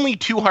 There's only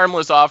 2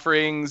 harmless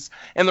offerings,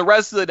 and the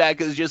rest of the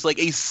deck is just like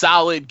a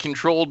solid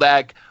control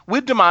deck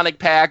with demonic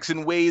packs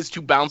and ways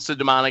to bounce the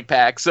demonic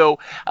pack. So,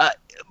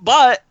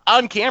 but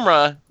on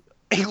camera,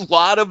 a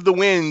lot of the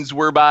wins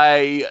were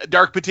by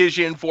Dark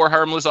Petition for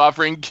harmless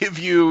offering, give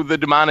you the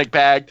demonic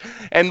pack,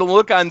 and the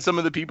look on some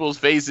of the people's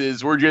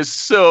faces were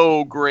just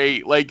so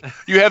great. Like,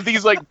 you have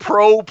these like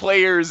pro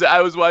players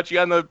I was watching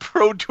on the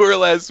Pro Tour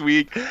last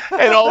week,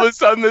 and all of a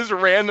sudden this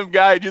random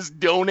guy just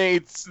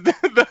donates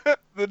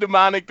the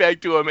demonic pack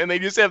to him, and they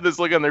just have this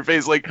look on their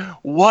face like,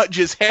 what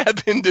just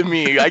happened to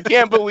me? I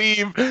can't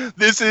believe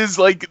this is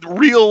like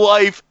real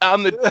life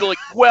on the like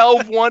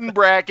 12-1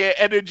 bracket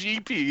at a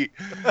GP.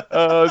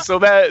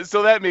 So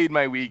that made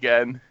my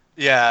weekend.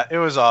 Yeah, it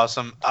was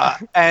awesome.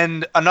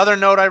 And another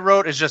note I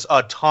wrote is just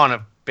a ton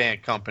of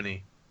Bant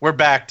Company. We're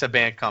back to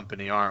Bant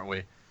Company, aren't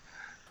we?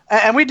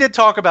 And we did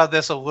talk about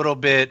this a little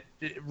bit.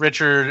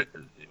 Richard,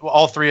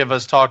 all 3 of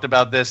us talked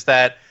about this,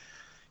 that,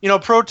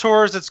 Pro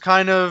Tours, it's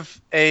kind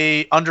of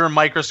under a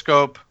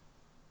microscope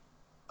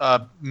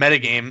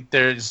metagame.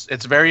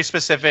 It's very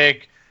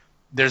specific.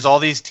 There's all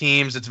these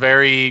teams. It's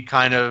very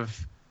kind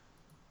of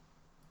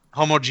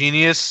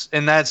homogeneous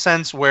in that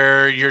sense,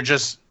 where you're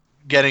just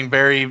getting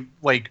very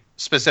like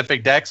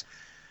specific decks.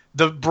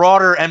 The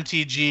broader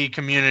MTG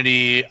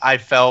community, I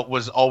felt,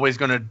 was always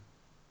going to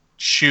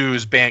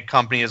choose Bant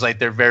Company as like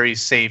their very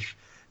safe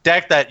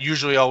deck that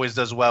usually always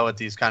does well at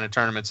these kind of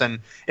tournaments, and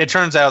it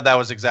turns out that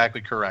was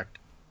exactly correct.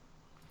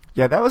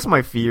 Yeah, that was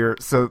my fear.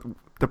 So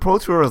the Pro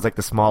Tour was like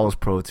the smallest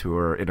Pro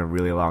Tour in a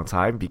really long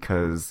time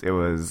because it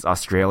was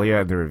Australia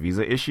and there were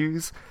visa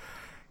issues,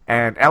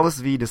 and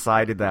LSV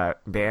decided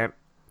that Bant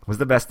was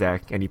the best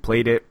deck, and he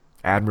played it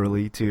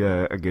admirably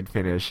to a good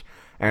finish.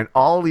 And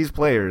all these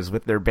players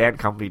with their Bant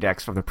Company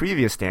decks from the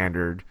previous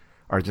standard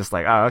are just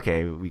like, oh,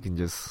 okay, we can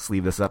just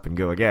sleeve this up and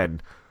go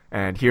again.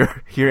 And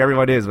here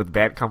everyone is with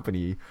Bant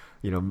Company.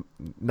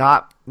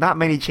 Not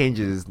many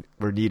changes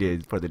were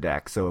needed for the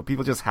deck. So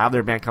people just have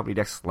their Bant Company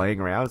decks laying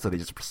around, so they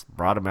just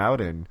brought them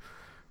out, and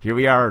here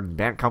we are in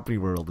Bant Company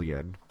world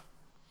again.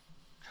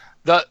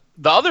 The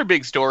other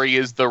big story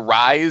is the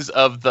rise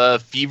of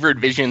the Fevered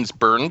Visions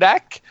burn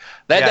deck.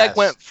 That deck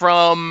went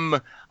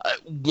from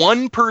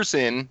one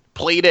person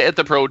played it at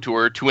the Pro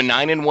Tour to a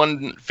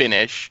 9-1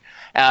 finish.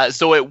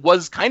 So it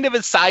was kind of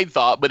a side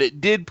thought, but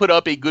it did put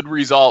up a good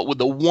result with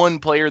the one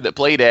player that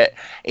played it.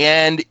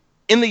 And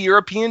in the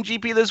European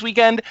GP this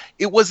weekend,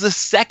 it was the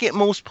second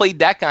most played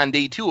deck on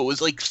day 2. It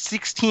was like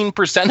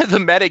 16% of the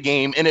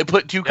metagame, and it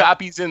put 2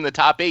 copies in the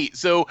top 8.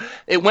 So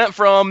it went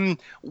from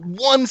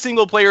one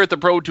single player at the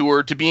Pro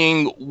Tour to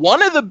being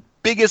one of the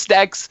biggest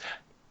decks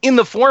in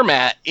the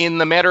format in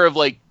the matter of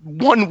like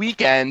one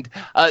weekend.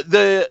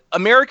 The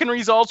American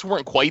results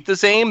weren't quite the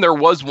same. There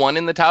was one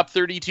in the top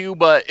 32,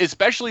 but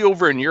especially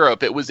over in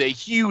Europe, it was a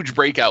huge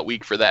breakout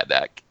week for that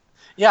deck.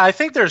 Yeah, I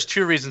think there's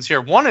 2 reasons here.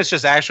 One is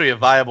just actually a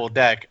viable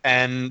deck,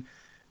 and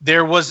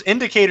there was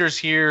indicators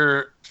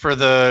here for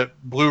the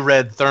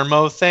blue-red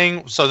thermo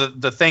thing, so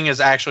the thing is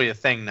actually a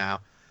thing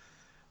now.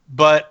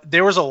 But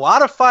there was a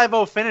lot of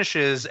 5-0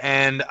 finishes,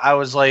 and I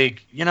was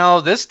like,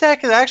 this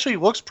deck actually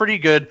looks pretty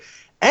good,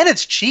 and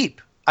it's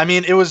cheap. I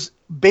mean, it was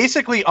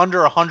basically under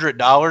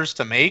 $100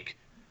 to make,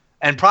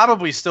 and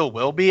probably still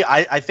will be.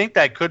 I think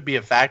that could be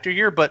a factor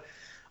here, but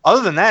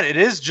other than that, it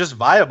is just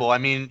viable. I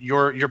mean,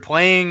 you're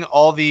playing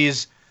all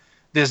these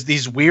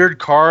weird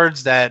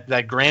cards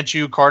that grant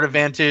you card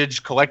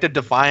advantage. Collective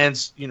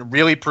Defiance,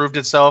 really proved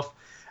itself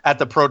at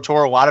the Pro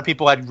Tour. A lot of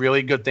people had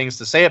really good things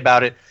to say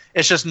about it.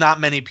 It's just not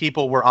many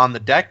people were on the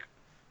deck,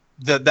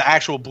 the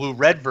actual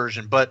blue-red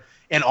version. But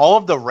in all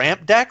of the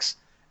ramp decks,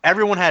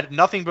 everyone had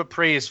nothing but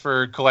praise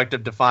for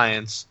Collective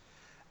Defiance.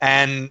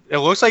 And it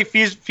looks like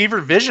Fever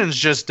Visions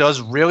just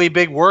does really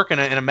big work in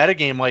a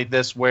metagame like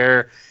this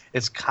where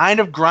it's kind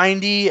of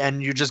grindy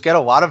and you just get a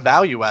lot of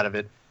value out of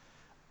it.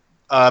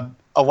 A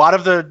lot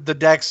of the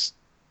decks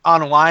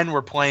online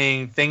were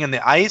playing Thing in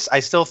the Ice.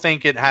 I still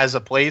think it has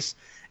a place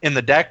in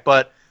the deck,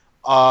 but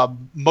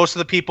most of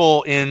the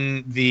people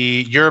in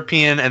the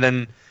European and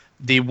then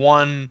the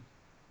one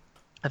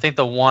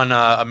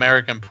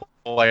American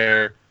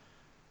player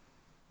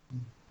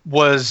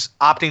was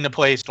opting to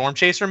play Storm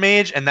Chaser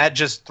Mage, and that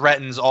just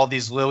threatens all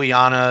these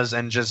Lilianas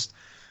and just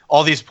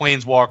all these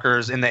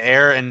Planeswalkers in the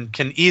air and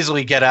can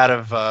easily get out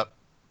of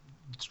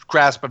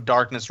Grasp of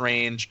Darkness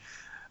range,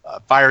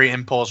 Fiery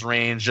Impulse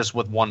range just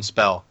with one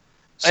spell.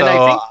 So and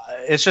I think,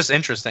 it's just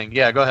interesting.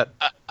 Yeah, go ahead.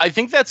 I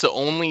think that's the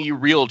only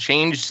real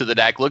change to the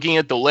deck. Looking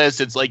at the list,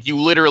 it's like you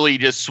literally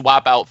just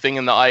swap out Thing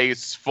in the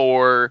Ice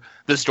for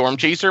the Storm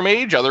Chaser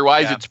Mage.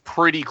 Otherwise, it's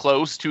pretty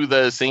close to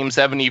the same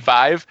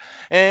 75.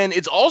 And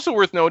it's also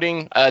worth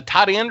noting,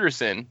 Todd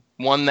Anderson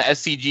won the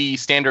SCG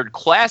Standard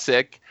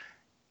Classic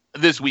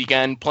this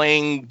weekend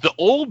playing the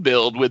old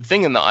build with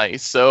Thing in the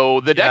Ice. So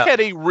the deck had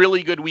a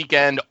really good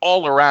weekend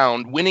all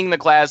around, winning the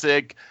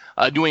Classic,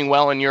 doing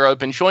well in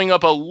Europe, and showing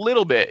up a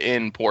little bit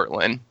in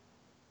Portland.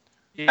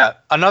 Yeah.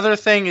 Another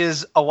thing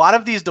is a lot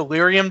of these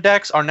Delirium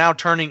decks are now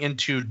turning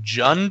into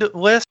Jund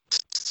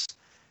lists,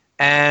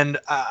 and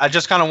I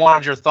just kind of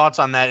wanted your thoughts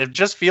on that. It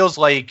just feels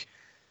like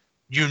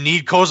you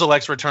need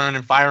Kozilek's Return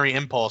and Fiery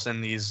Impulse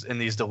in these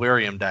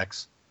Delirium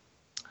decks.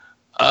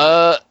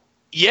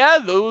 Yeah,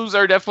 those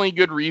are definitely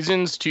good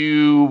reasons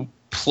to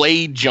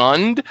play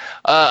Jund.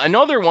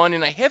 Another one,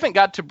 and I haven't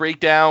got to break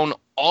down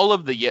all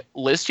of the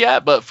list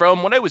yet, but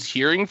from what I was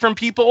hearing from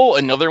people,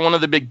 another one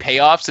of the big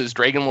payoffs is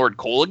Dragonlord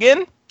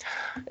Kolaghan,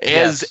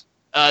 as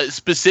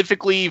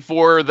specifically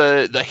for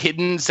the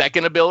hidden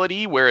second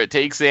ability where it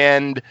takes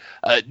and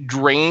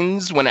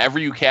drains whenever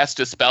you cast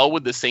a spell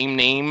with the same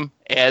name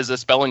as a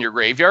spell in your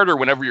graveyard or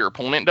whenever your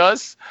opponent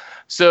does.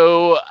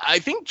 So I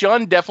think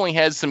Jund definitely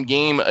has some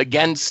game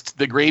against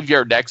the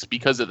graveyard decks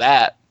because of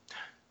that.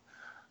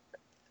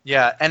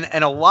 Yeah,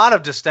 and a lot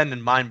of Distended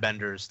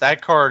Mindbenders.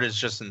 That card is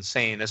just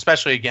insane,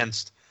 especially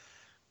against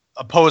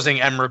opposing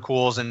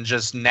Emrakuls and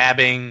just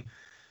nabbing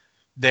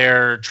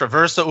their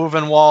Traverse the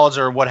Uvenwalds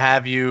or what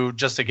have you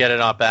just to get it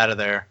up out of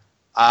there.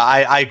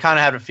 I kind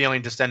of have a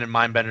feeling Distended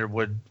Mindbender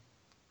would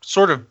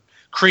sort of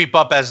creep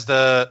up as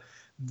the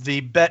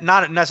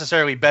not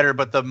necessarily better,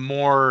 but the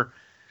more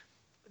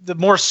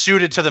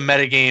suited to the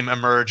metagame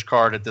emerge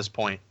card at this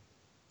point.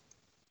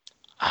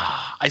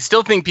 I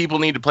still think people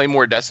need to play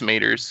more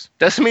Decimators.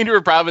 Decimator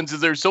of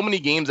Provinces, there's so many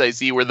games I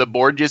see where the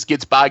board just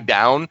gets bogged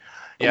down,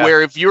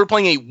 where if you were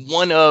playing a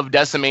one-of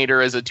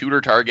Decimator as a tutor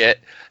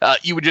target,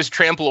 you would just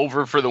trample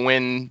over for the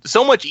win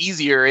so much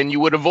easier, and you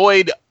would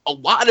avoid a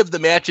lot of the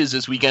matches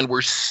this weekend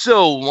were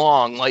so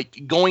long,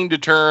 like going to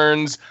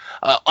turns,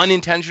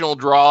 unintentional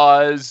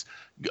draws,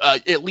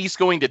 at least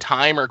going to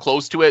time or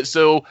close to it.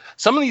 So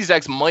some of these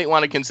decks might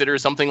want to consider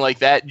something like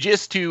that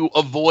just to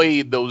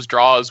avoid those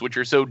draws, which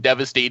are so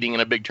devastating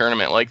in a big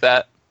tournament like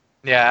that.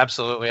 Yeah,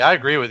 absolutely. I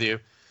agree with you.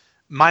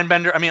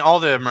 Mindbender, I mean, all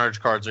the Emerge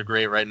cards are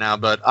great right now,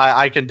 but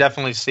I can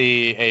definitely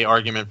see a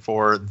argument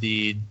for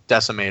the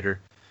Decimator.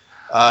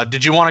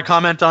 Did you want to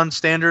comment on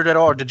Standard at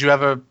all, or did you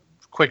have a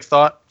quick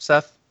thought,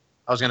 Seth?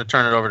 I was going to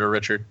turn it over to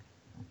Richard.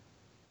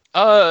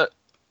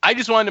 I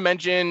just wanted to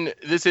mention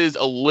this is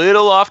a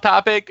little off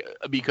topic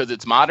because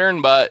it's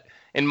Modern, but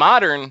in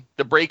Modern,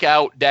 the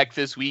breakout deck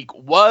this week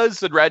was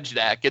the Dredge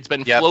deck. It's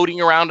been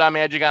floating around on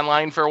Magic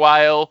Online for a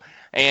while,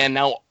 and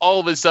now all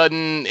of a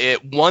sudden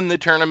it won the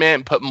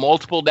tournament, put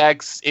multiple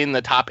decks in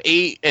the top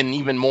 8 and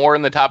even more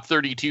in the top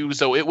 32.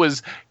 So it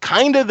was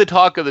kind of the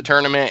talk of the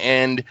tournament,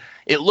 and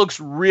it looks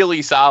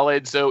really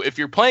solid. So if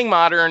you're playing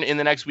Modern in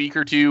the next week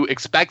or two,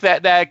 expect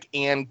that deck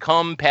and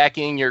come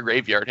packing your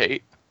graveyard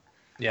hate.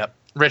 Yep.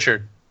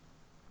 Richard.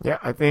 Yeah,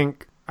 I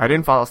think I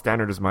didn't follow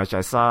Standard as much.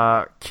 I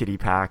saw Kitty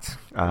Pact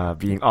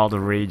being all the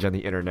rage on the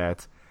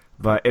internet.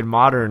 But in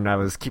Modern, I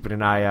was keeping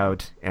an eye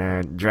out,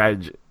 and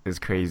Dredge is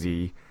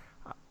crazy.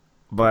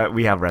 But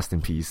we have Rest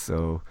in Peace,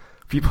 so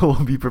people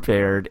will be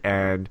prepared.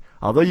 And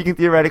although you can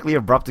theoretically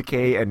Abrupt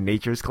Decay and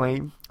Nature's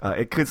Claim,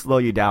 it could slow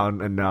you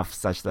down enough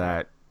such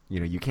that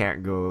you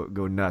can't go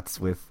nuts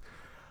with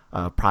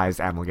Prized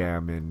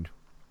Amalgam and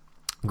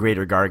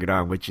Greater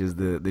Gargadon, which is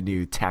the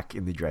new tech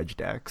in the Dredge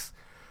decks.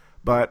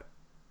 But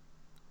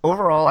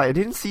overall, I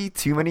didn't see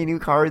too many new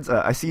cards.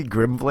 I see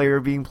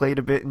Grimflayer being played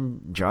a bit in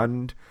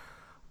Jund.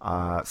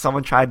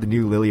 Someone tried the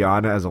new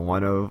Liliana as a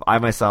one-of. I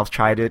myself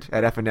tried it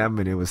at FNM,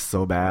 and it was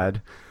so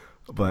bad.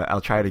 But I'll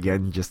try it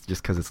again just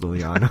because it's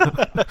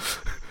Liliana.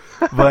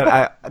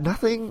 But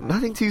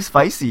nothing too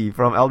spicy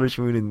from Eldritch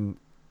Moon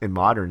in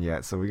Modern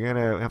yet. So we're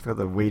gonna have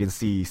to wait and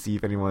see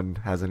if anyone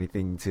has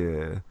anything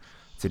to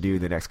do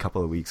the next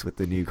couple of weeks with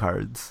the new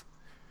cards.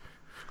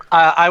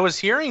 I was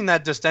hearing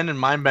that Distended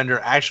Mindbender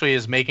actually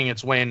is making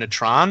its way into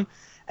Tron,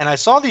 and I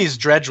saw these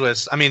Dredge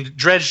lists. I mean,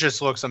 Dredge just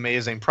looks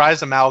amazing.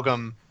 Prized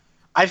Amalgam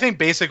I think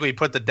basically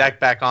put the deck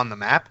back on the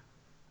map.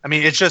 I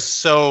mean, it's just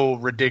so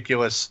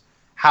ridiculous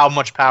how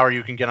much power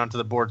you can get onto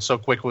the board so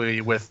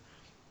quickly with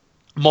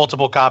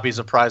multiple copies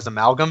of Prized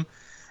Amalgam.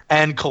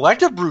 And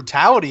Collective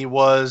Brutality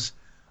was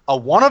a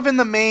 1-of in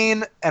the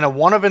main and a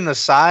 1-of in the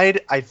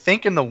side, I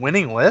think, in the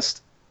winning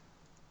list.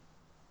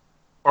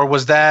 Or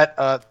was that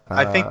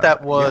I think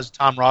that was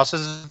Tom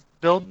Ross's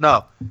build?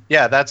 No.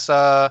 Yeah, that's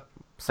that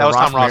was Ross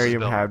Tom Ross's Merriam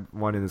build. had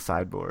one in the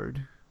sideboard.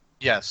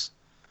 Yes.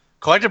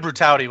 Collective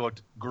Brutality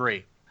looked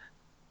great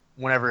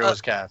whenever it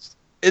was cast.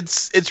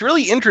 It's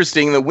really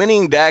interesting. The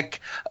winning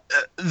deck,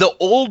 the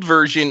old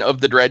version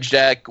of the Dredge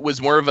deck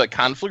was more of a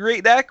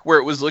Conflagrate deck where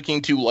it was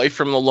looking to Life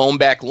from the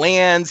Loamback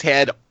lands,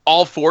 had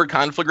all 4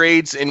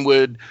 Conflagrates and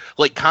would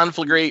like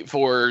Conflagrate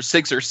for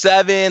 6 or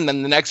 7,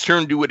 then the next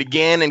turn do it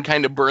again and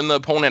kind of burn the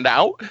opponent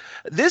out.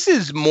 This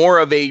is more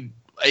of a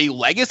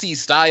legacy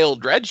style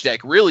Dredge deck.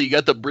 Really, you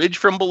got the Bridge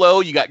from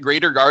Below, you got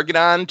Greater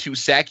Gargadon to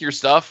sack your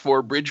stuff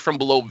for Bridge from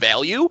Below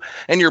value,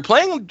 and you're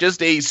playing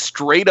just a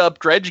straight up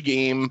Dredge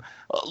game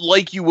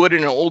like you would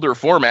in an older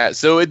format.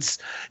 So it's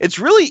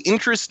really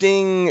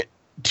interesting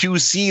to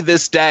see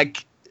this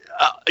deck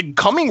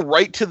coming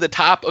right to the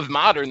top of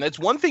Modern. That's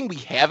one thing we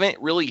haven't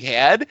really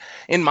had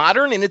in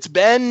Modern, and it's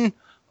been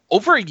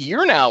over a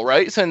year now,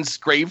 right, since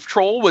Grave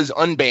Troll was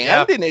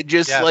unbanned, and it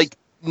just like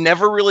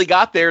never really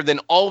got there. Then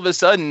all of a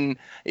sudden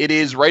it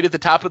is right at the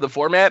top of the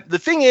format. The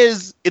thing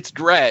is, it's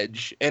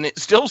Dredge and it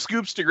still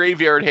scoops to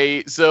Graveyard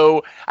Hate,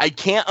 so I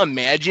can't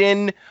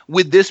imagine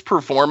with this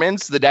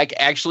performance the deck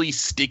actually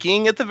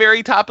sticking at the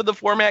very top of the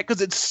format,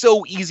 because it's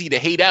so easy to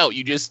hate out.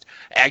 You just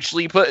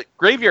actually put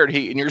Graveyard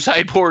Hate in your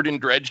sideboard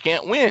and Dredge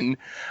can't win.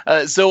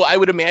 So I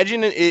would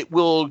imagine it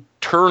will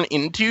turn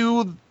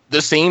into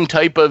the same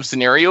type of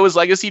scenario as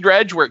Legacy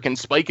Dredge, where it can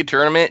spike a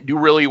tournament, do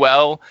really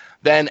well.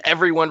 Then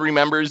everyone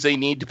remembers they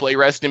need to play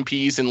Rest in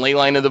Peace and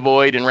Leyline of the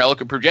Void and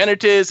Relic of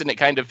Progenitus, and it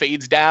kind of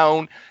fades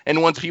down.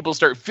 And once people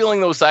start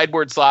filling those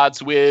sideboard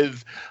slots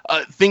with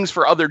things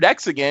for other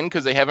decks again,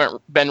 because they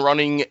haven't been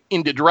running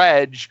into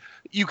Dredge,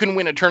 you can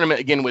win a tournament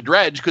again with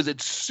Dredge because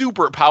it's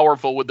super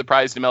powerful with the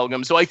Prized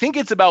Amalgam. So I think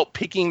it's about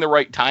picking the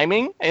right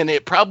timing, and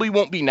it probably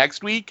won't be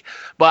next week,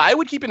 but I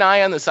would keep an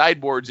eye on the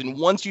sideboards, and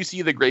once you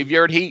see the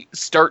Graveyard Hate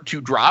start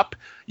to drop,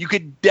 you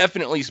could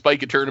definitely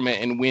spike a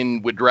tournament and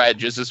win with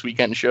Dredge, as this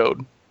weekend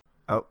showed.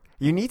 Oh,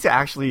 you need to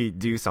actually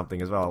do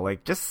something as well.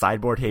 Like, just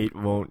sideboard hate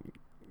won't,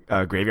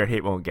 Graveyard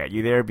Hate won't get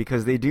you there,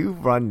 because they do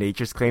run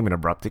Nature's Claim and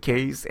Abrupt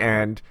Decays,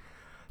 and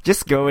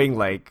just going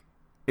like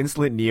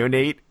Insolent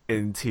Neonate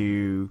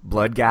into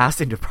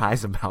Bloodghast into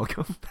Prized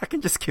Amalgam, that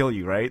can just kill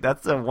you, right?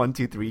 That's a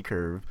 1-2-3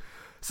 curve.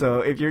 So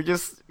if you're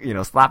just,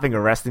 slapping a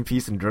Rest in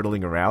Peace and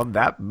driddling around,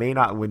 that may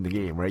not win the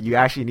game, right? You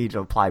actually need to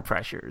apply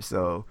pressure.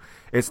 So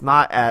it's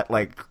not at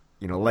like,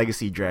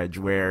 Legacy Dredge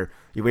where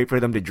you wait for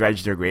them to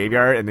dredge their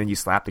graveyard and then you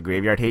slap the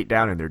Graveyard Hate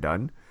down and they're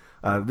done.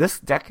 This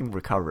deck can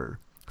recover.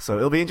 So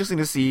it'll be interesting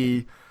to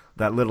see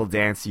that little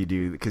dance you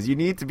do, because you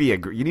need to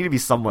be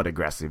somewhat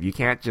aggressive. You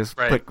can't just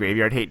put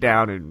Graveyard Hate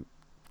down and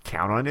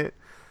count on it.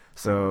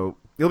 So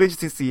it'll be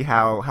interesting to see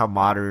how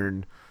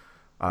Modern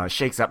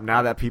shakes up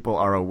now that people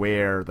are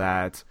aware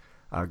that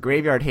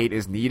Graveyard Hate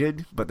is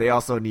needed, but they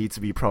also need to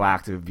be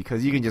proactive,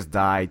 because you can just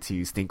die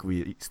to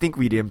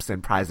Stinkweed Imps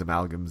and Prized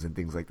Amalgams and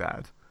things like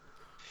that.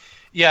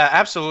 Yeah,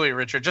 absolutely,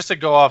 Richard. Just to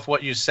go off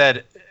what you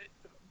said,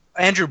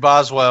 Andrew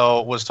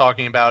Boswell was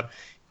talking about,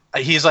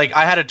 he's like,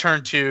 I had to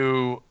turn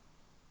to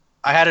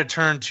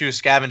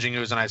Scavenging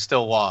Ooze and I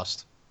still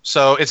lost.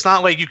 So it's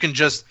not like you can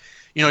just,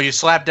 you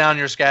slap down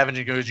your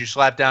Scavenging Ooze, you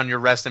slap down your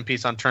Rest in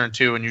Peace on turn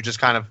 2, and you just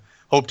kind of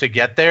hope to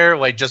get there,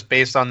 like just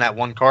based on that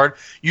one card.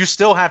 You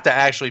still have to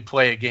actually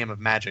play a game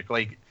of Magic.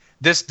 Like,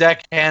 this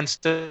deck can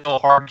still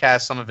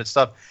hardcast some of its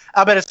stuff.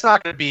 I bet it's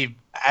not going to be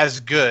as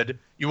good.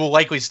 You will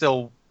likely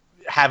still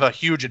have a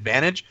huge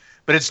advantage,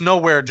 but it's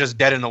nowhere just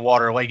dead in the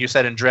water, like you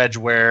said in Dredge,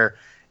 where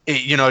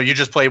you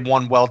just play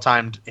one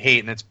well-timed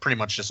hate and it's pretty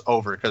much just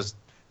over because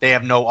they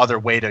have no other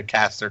way to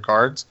cast their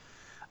cards.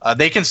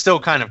 They can still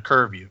kind of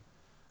curve you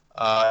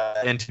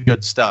into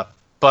good stuff,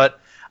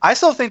 but I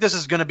still think this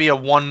is going to be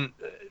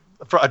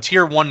a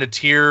tier 1 to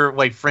tier,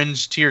 like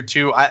fringe tier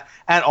 2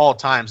 at all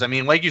times. I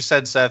mean, like you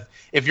said, Seth,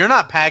 if you're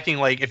not packing,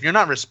 like if you're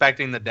not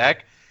respecting the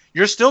deck,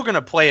 you're still going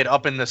to play it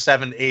up in the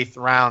 7th,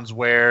 8th rounds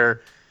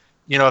where,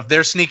 if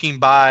they're sneaking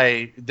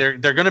by, they're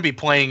going to be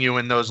playing you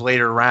in those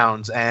later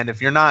rounds. And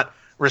if you're not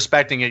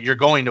respecting it, you're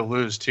going to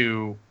lose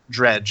to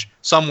Dredge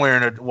somewhere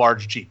in a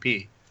large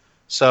GP.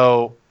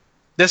 So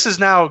this is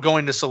now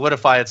going to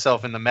solidify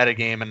itself in the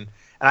metagame. And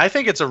I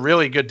think it's a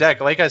really good deck.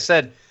 Like I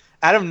said,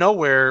 out of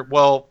nowhere,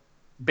 well,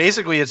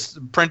 basically it's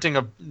printing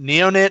a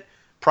Neonate,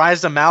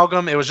 Prized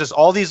Amalgam. It was just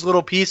all these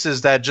little pieces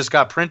that just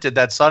got printed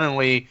that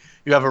suddenly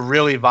you have a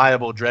really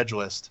viable Dredge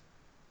list.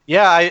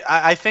 Yeah,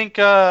 I think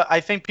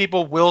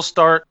people will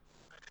start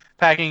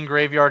packing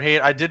Graveyard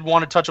Hate. I did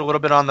want to touch a little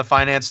bit on the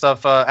finance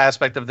stuff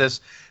aspect of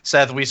this,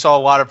 Seth. We saw a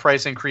lot of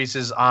price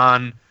increases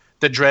on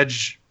the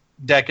Dredge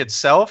deck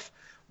itself.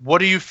 What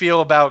do you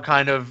feel about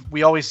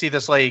we always see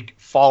this like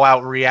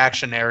Fallout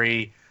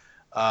reactionary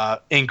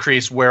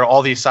increase where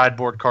all these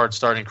sideboard cards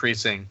start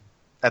increasing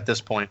at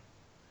this point.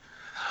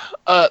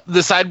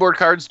 The sideboard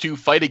cards to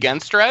fight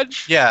against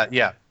Dredge?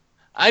 Yeah.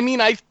 I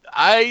mean,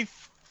 I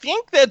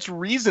think that's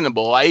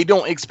reasonable. I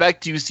don't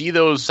expect to see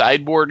those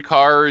sideboard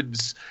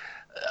cards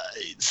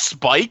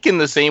spike in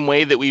the same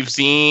way that we've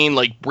seen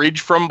like Bridge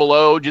from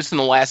Below just in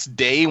the last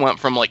day went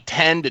from like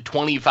 10 to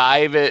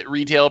 25 at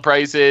retail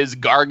prices.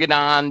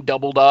 Gargadon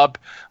doubled up,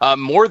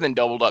 more than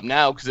doubled up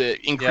now because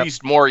it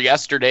increased more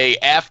yesterday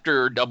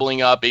after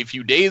doubling up a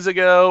few days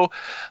ago.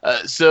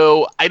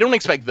 So I don't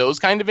expect those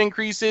kind of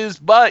increases,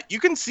 but you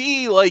can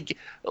see like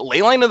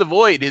Leyline of the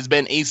Void has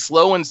been a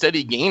slow and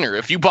steady gainer.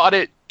 If you bought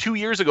it 2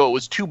 years ago, it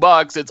was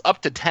 $2. It's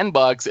up to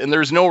 $10, and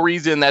there's no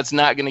reason that's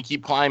not going to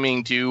keep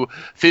climbing to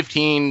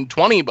 $15,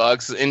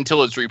 $20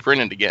 until it's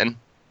reprinted again.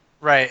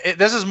 Right.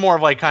 This is more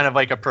of like kind of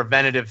like a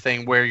preventative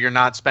thing where you're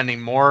not spending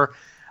more.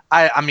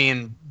 I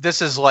mean,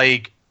 this is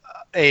like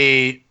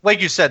like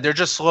you said, they're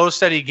just slow,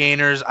 steady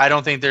gainers. I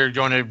don't think they're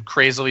going to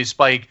crazily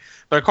spike.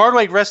 But a card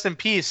like Rest in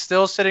Peace,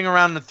 still sitting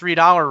around the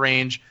 $3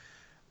 range.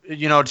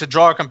 You know, to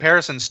draw a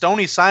comparison,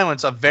 Stony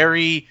Silence, a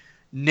very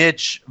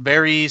niche,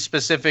 very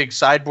specific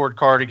sideboard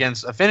card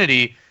against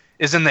Affinity,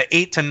 is in the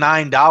 $8 to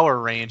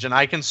 $9 range, and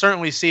I can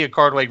certainly see a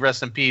card like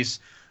Rest in Peace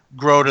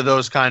grow to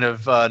those kind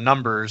of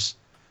numbers.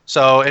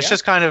 So it's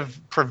just kind of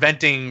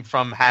preventing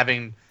from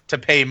having to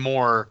pay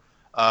more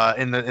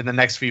in the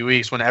next few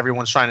weeks when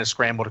everyone's trying to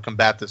scramble to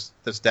combat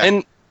this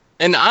deck.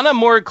 And on a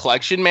more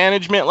collection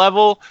management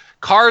level,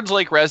 cards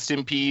like Rest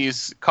in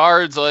Peace,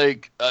 cards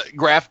like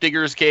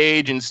Grafdigger's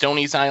Cage and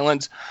Stony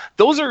Silence,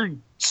 those are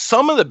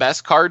some of the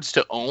best cards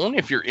to own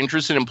if you're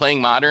interested in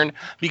playing Modern,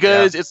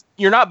 because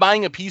you're not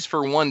buying a piece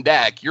for one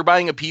deck. You're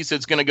buying a piece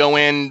that's going to go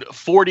in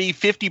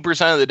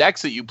 40-50% of the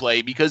decks that you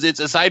play, because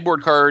it's a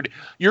sideboard card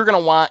you're going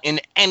to want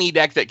in any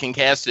deck that can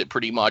cast it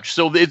pretty much.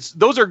 So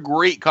those are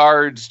great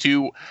cards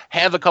to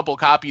have a couple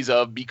copies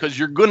of, because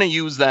you're going to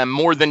use them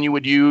more than you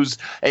would use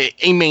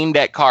a main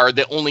deck card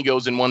that only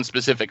goes in one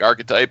specific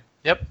archetype.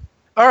 Yep.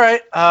 All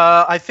right.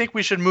 I think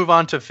we should move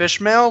on to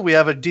fish mail. We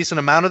have a decent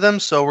amount of them,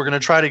 so we're going to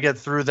try to get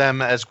through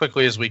them as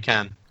quickly as we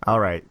can. All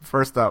right.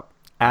 First up,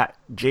 at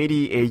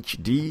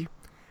JDHD,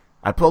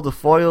 I pulled a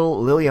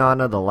foil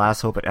Liliana, the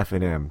last hope at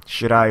FNM.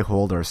 Should I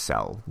hold or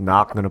sell?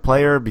 Not going to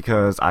play her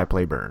because I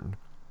play Burn.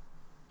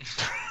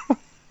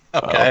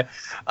 Okay.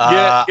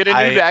 Get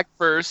a new deck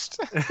first.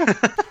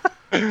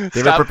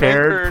 They were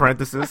prepared,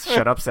 parenthesis,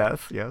 shut up,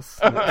 Seth. Yes.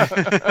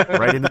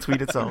 Right in the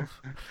tweet itself.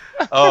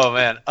 Oh,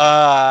 man.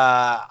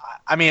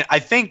 I mean, I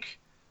think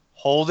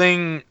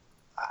holding...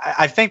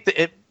 I think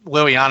that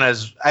Liliana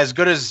is as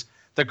good as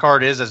the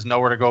card is as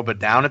nowhere to go but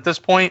down at this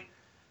point.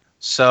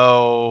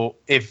 So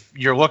if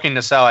you're looking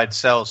to sell, I'd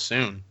sell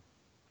soon.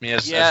 I mean,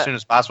 as soon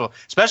as possible,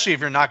 especially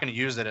if you're not going to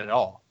use it at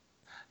all.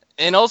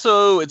 And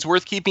also, it's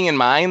worth keeping in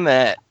mind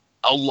that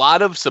a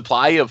lot of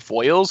supply of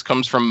foils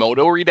comes from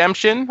Moto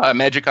Redemption,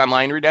 Magic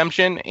Online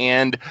Redemption,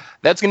 and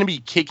that's going to be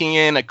kicking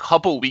in a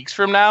couple weeks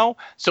from now.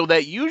 So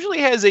that usually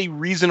has a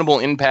reasonable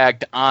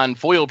impact on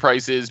foil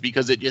prices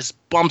because it just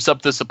bumps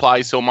up the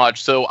supply so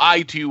much. So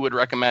I, too, would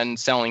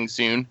recommend selling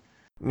soon.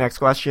 Next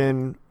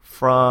question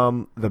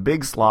from the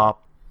Big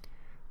Slop.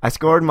 I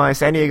scored my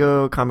San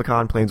Diego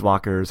Comic-Con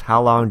Planeswalkers.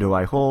 How long do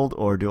I hold,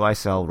 or do I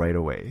sell right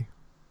away?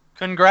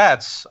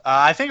 Congrats.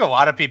 I think a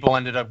lot of people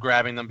ended up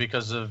grabbing them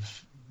because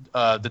of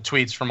the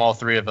tweets from all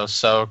three of us,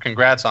 so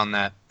congrats on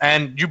that.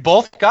 And you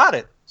both got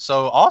it,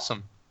 so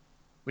awesome.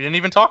 We didn't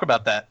even talk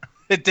about that.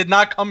 It did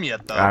not come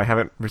yet, though. I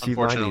haven't received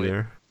mine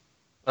either.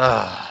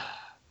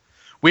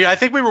 I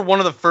think we were one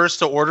of the first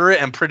to order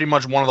it and pretty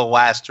much one of the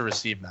last to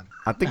receive them.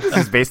 I think this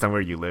is based on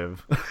where you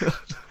live.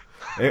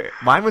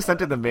 Mine was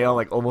sent in the mail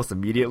like almost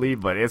immediately,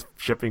 but it's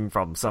shipping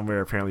from somewhere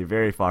apparently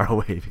very far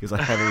away because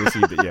I haven't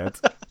received it yet.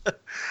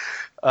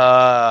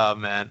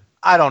 Man.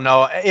 I don't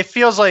know. It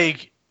feels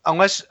like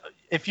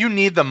if you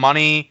need the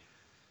money,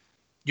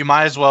 you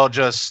might as well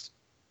just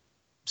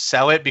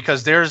sell it,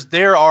 because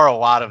there are a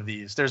lot of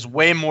these. There's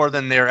way more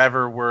than there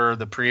ever were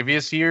the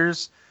previous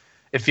years.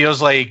 It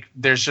feels like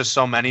there's just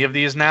so many of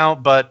these now.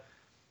 But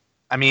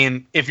I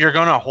mean, if you're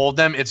going to hold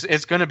them,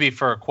 it's going to be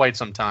for quite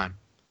some time.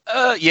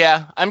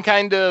 Yeah, I'm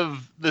kind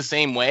of the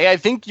same way. I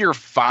think you're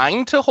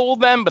fine to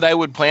hold them, but I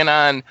would plan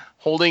on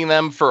holding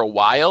them for a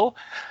while.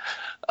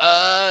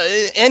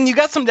 And you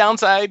got some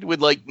downside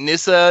with like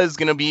Nissa is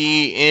going to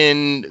be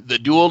in the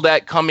dual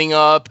deck coming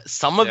up.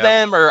 Some of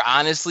them are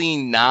honestly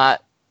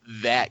not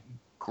that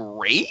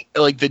great.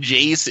 Like the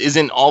Jace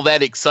isn't all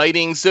that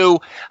exciting.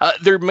 So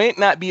there might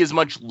not be as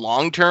much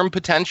long-term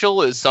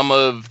potential as some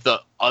of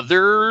the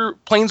other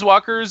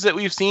Planeswalkers that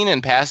we've seen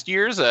in past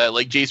years,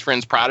 like Jace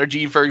Vryn's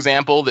Prodigy, for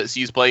example, that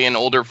sees play in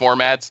older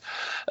formats.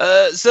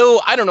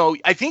 So I don't know.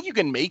 I think you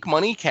can make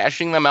money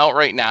cashing them out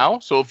right now.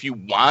 So if you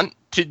want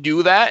to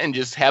do that and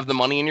just have the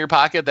money in your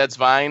pocket, that's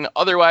fine.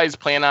 Otherwise,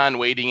 plan on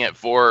waiting it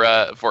for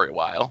a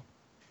while.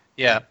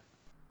 Yeah.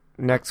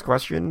 Next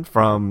question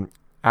from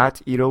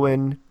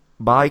 @Edowin.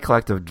 Buy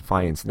Collective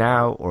Defiance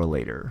now or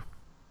later?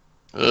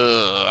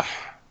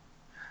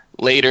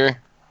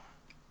 Later.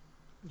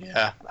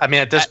 Yeah, I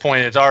mean, at this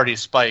point, it's already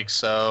spiked,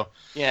 so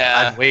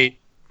Yeah. I'd wait.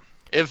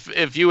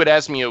 If you had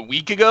asked me a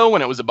week ago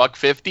when it was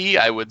 $150,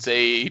 I would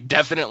say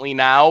definitely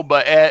now.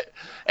 But at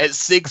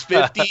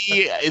 $650,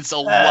 it's a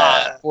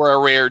lot for a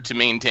rare to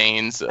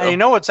maintain. So And you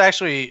know what's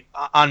actually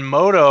on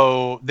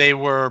Moto? They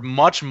were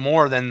much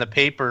more than the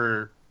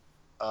paper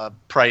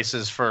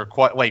prices for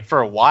for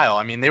a while.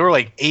 I mean, they were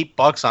like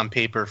 $8 on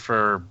paper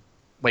for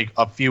like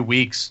a few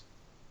weeks.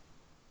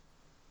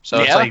 So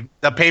it's like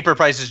the paper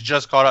prices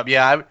just caught up.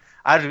 Yeah,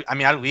 I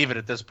mean, I'd leave it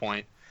at this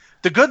point.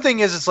 The good thing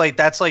is, it's like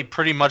that's like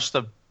pretty much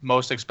the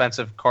most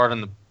expensive card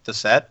in the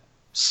set.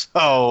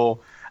 So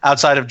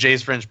outside of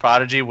Jace Fringe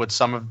Prodigy, which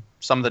some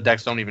of the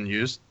decks don't even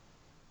use.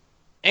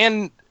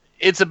 And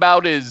I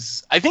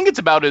think it's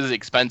about as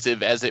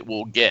expensive as it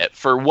will get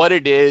for what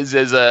it is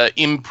as a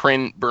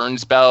imprint burn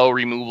spell,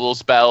 removal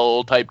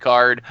spell type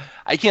card.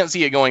 I can't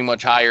see it going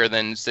much higher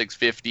than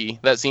 $650.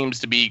 That seems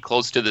to be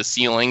close to the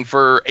ceiling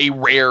for a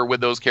rare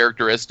with those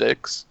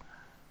characteristics.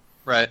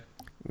 Right.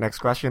 Next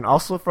question,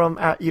 also from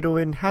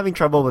 @Edowin, having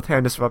trouble with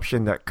hand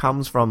disruption that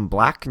comes from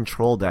black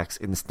control decks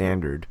in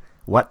standard.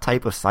 What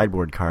type of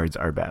sideboard cards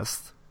are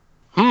best?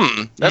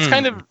 That's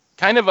kind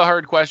of a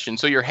hard question.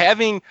 So they're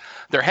having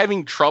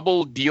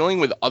trouble dealing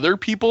with other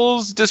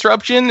people's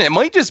disruption. It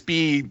might just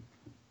be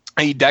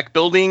a deck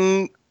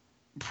building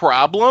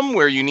problem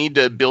where you need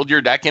to build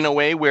your deck in a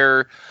way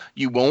where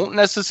you won't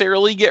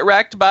necessarily get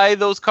wrecked by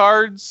those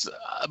cards,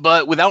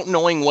 but without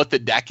knowing what the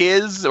deck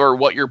is or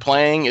what you're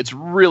playing, it's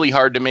really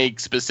hard to make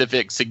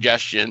specific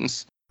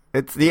suggestions.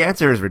 The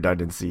answer is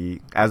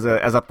redundancy. As a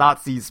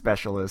Thoughtseize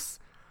specialist,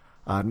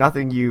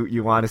 nothing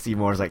you want to see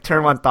more is like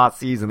turn 1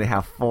 Thoughtseize and they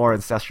have 4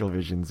 Ancestral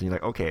Visions, and you're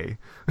like, okay.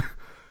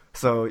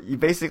 So you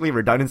basically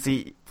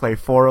redundancy, play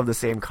 4 of the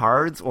same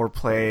cards or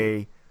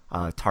play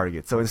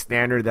target. So in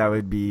standard that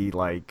would be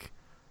like,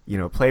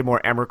 play more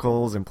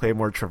Emeralds and play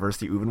more Traverse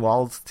the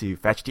Uvenwalds to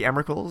fetch the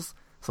Emeralds.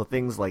 So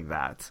things like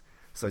that.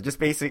 So just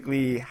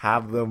basically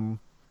have them,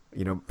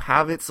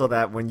 have it so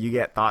that when you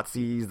get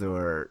Thoughtseize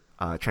or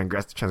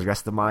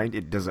transgress the Mind,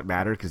 it doesn't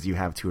matter because you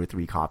have 2 or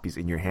 3 copies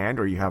in your hand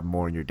or you have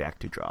more in your deck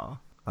to draw.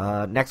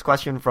 Next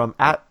question from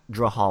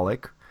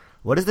 @Drawholic.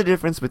 What is the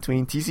difference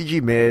between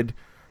TCG Mid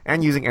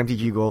and using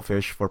MTG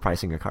Goldfish for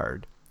pricing a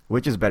card?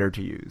 Which is better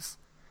to use?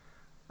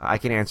 I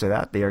can answer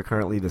that. They are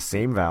currently the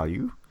same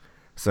value.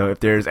 So if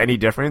there's any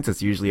difference,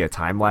 it's usually a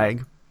time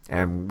lag.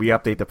 And we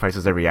update the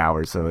prices every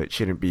hour, so it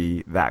shouldn't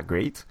be that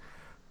great.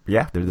 But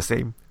yeah, they're the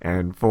same.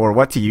 And for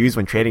what to use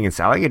when trading and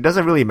selling, it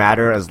doesn't really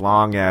matter as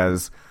long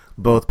as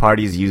both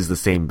parties use the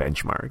same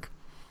benchmark.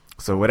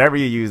 So whatever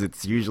you use,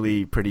 it's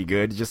usually pretty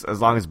good. Just as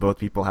long as both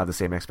people have the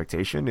same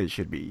expectation, it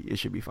should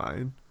be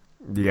fine.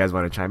 Do you guys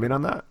want to chime in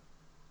on that?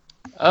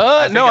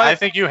 I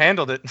think you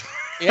handled it.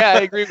 Yeah, I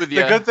agree with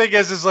you. The good thing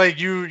is like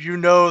you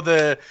know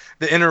the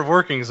inner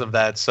workings of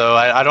that, so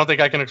I don't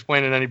think I can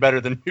explain it any better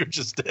than you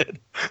just did.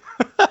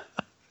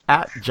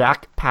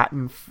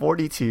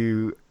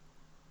 @JackPatton42,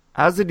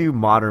 as a new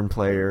Modern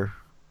player,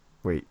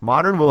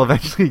 Modern will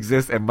eventually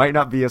exist and might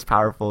not be as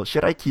powerful.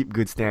 Should I keep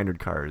good standard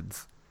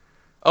cards?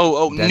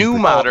 New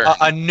Modern.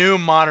 A new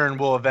Modern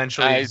will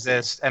eventually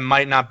exist and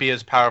might not be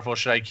as powerful.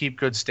 Should I keep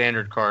good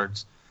standard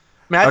cards?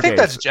 I mean, I think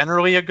that's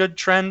generally a good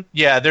trend.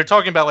 Yeah, they're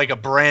talking about like a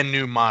brand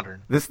new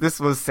Modern. This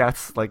was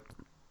Seth's like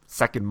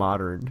second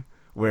Modern,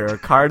 where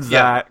cards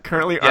that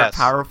currently aren't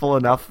powerful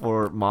enough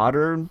for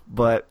Modern,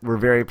 but were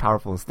very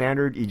powerful in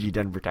Standard, e.g.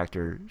 Den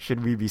Protector.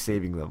 Should we be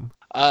saving them?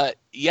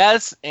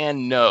 Yes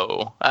and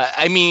no.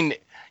 I mean,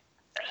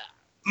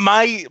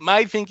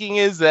 my thinking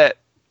is that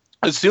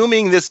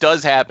assuming this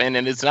does happen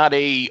and it's not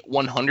a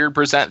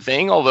 100%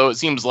 thing, although it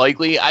seems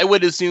likely, I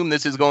would assume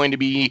this is going to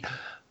be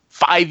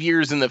 5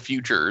 years in the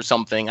future or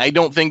something. I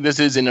don't think this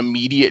is an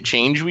immediate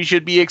change we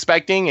should be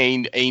expecting,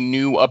 a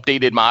new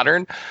updated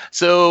Modern.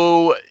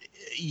 So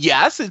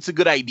yes, it's a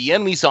good idea,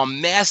 and we saw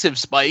massive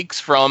spikes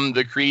from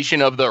the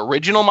creation of the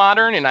original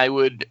Modern, and I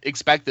would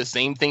expect the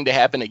same thing to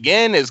happen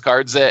again as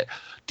cards that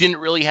didn't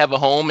really have a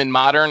home in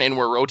Modern and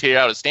were rotated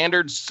out of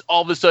Standards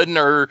all of a sudden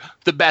are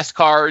the best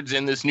cards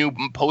in this new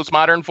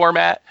postmodern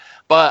format.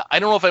 But I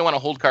don't know if I want to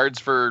hold cards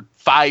for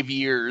 5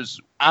 years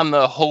on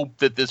the hope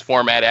that this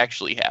format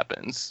actually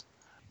happens.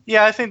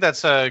 Yeah, I think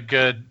that's a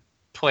good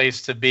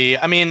place to be.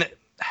 I mean,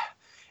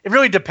 it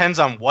really depends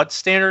on what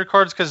standard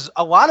cards, because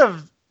a lot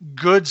of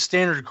good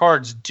standard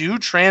cards do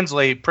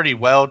translate pretty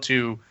well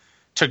to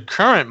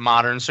current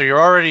Modern. So you're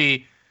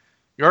already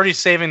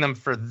saving them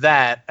for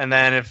that. And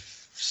then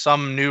if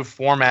some new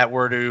format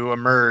were to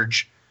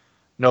emerge,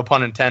 no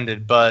pun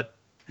intended, but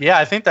yeah,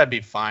 I think that'd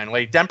be fine.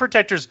 Like Den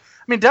Protector's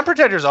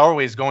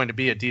always going to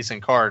be a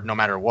decent card no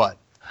matter what.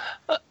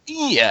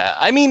 Yeah,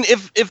 I mean,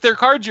 if they're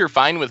cards you're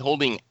fine with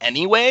holding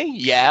anyway,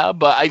 yeah,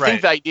 but I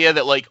think the idea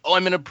that like,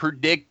 I'm going to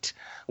predict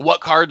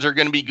what cards are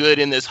going to be good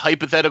in this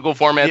hypothetical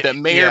format that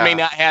may or may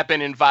not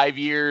happen in 5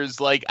 years.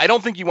 Like, I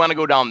don't think you want to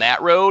go down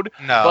that road.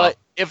 No. But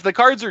if the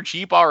cards are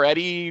cheap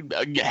already,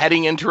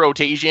 heading into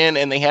rotation,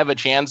 and they have a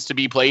chance to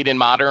be played in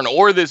Modern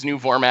or this new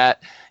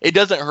format, it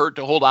doesn't hurt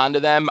to hold on to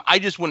them. I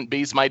just wouldn't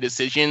base my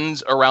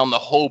decisions around the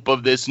hope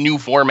of this new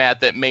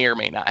format that may or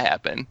may not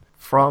happen.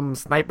 From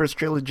Sniper's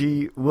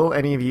Trilogy, will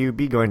any of you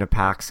be going to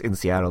PAX in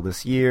Seattle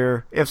this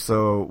year? If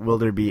so, will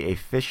there be a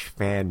Fish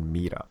fan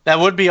meetup? That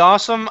would be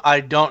awesome. I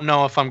don't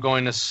know if I'm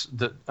going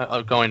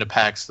to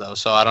PAX though,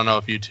 so I don't know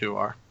if you two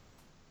are.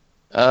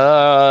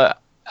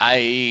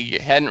 I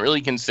hadn't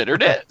really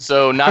considered it,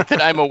 so not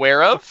that I'm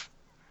aware of.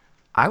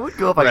 I would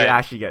go if I could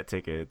actually get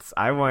tickets.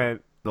 The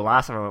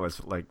last time I went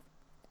was like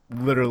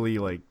literally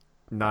like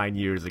 9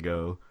 years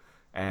ago,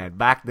 and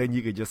back then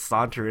you could just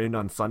saunter in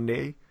on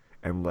Sunday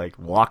and like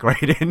walk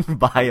right in,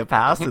 buy a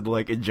pass, and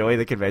like enjoy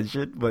the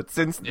convention. But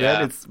since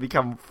then, it's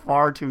become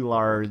far too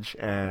large,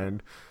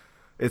 and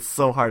it's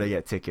so hard to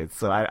get tickets.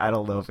 So I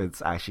don't know if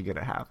it's actually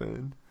gonna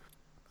happen.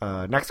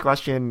 Next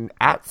question,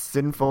 at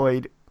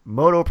Sinfoid,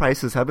 Moto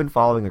prices have been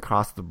falling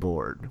across the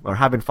board.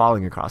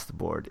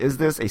 Is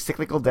this a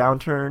cyclical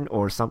downturn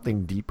or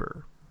something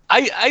deeper?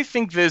 I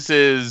think this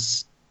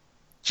is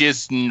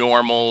just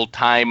normal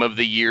time of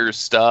the year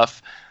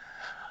stuff.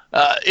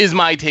 Is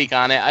my take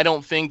on it. I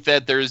don't think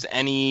that there's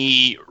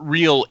any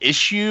real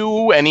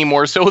issue any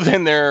more so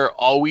than there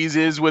always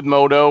is with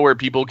Moto, where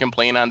people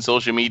complain on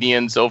social media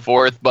and so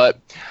forth. But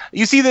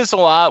you see this a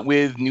lot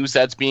with new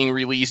sets being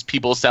released,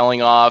 people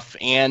selling off,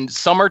 and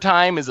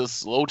summertime is a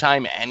slow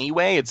time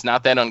anyway. It's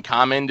not that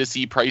uncommon to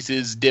see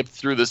prices dip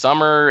through the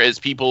summer as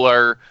people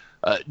are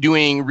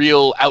doing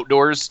real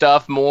outdoors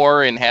stuff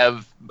more and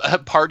have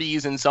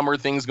parties and summer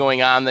things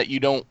going on that you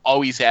don't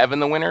always have in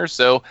the winter.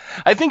 So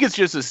I think it's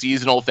just a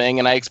seasonal thing,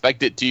 and I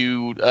expect it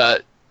to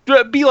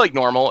be like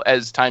normal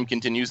as time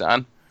continues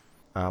on.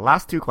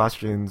 Last two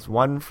questions.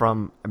 One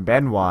from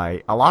Ben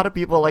Y. A lot of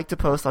people like to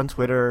post on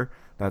Twitter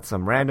that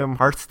some random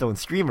Hearthstone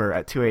streamer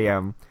at 2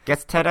 a.m.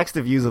 gets 10x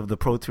the views of the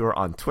Pro Tour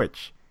on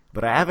Twitch,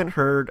 but I haven't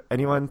heard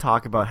anyone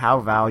talk about how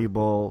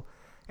valuable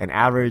an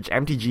average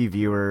MTG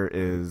viewer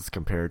is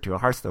compared to a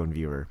Hearthstone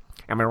viewer.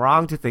 Am I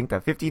wrong to think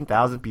that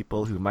 15,000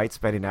 people who might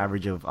spend an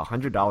average of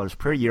 $100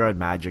 per year on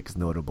Magic is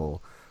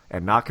notable,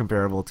 and not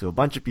comparable to a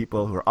bunch of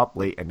people who are up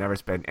late and never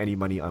spend any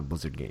money on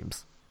Blizzard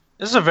games?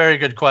 This is a very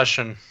good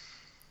question.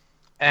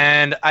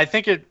 And I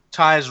think it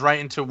ties right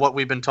into what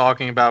we've been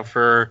talking about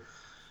for,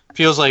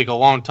 feels like a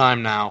long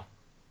time now.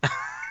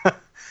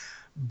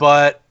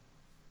 But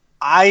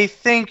I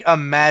think a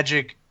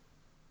Magic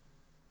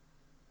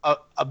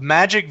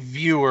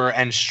viewer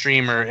and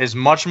streamer is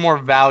much more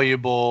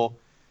valuable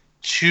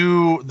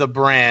to the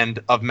brand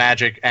of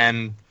Magic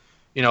and,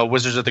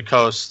 Wizards of the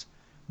Coast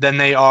than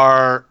they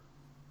are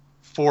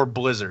for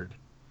Blizzard.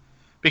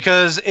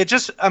 Because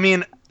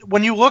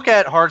when you look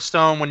at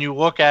Hearthstone, when you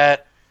look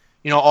at,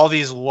 all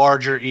these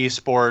larger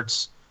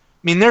esports,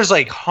 there's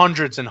like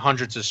hundreds and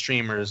hundreds of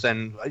streamers,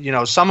 and,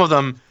 some of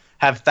them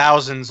have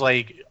thousands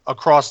like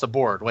across the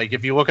board. Like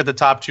if you look at the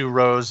top 2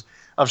 rows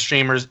of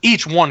streamers,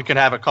 each one could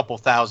have a couple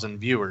thousand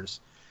viewers.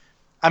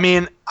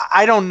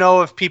 I don't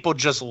know if people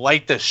just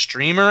like the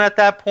streamer at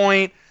that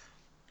point,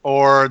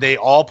 or they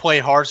all play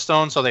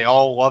Hearthstone, so they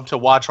all love to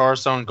watch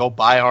Hearthstone and go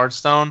buy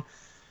Hearthstone.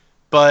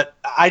 But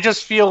I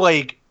just feel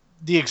like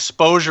the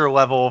exposure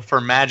level for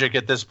Magic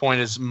at this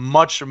point is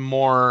much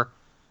more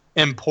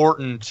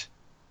important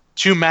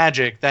to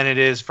Magic than it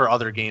is for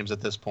other games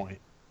at this point.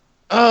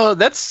 Oh,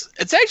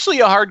 it's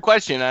actually a hard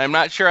question. I'm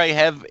not sure I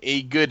have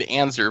a good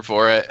answer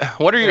for it.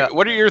 What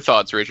are your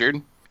thoughts,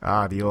 Richard?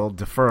 The old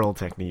deferral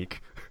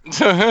technique.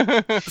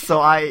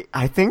 So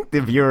I think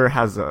the viewer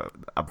has a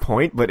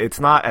point, but it's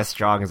not as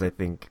strong as I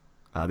think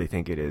they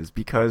think it is,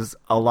 because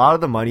a lot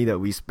of the money that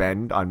we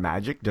spend on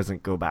Magic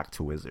doesn't go back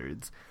to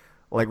Wizards.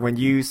 Like when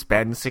you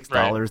spend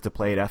 $6 to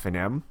play at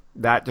F&M,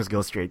 that just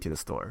goes straight to the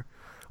store.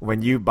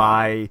 When you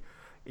buy,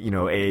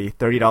 a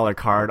 $30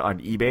 card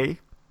on eBay,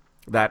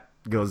 that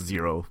goes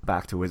 $0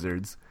 back to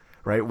Wizards,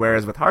 right?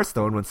 Whereas with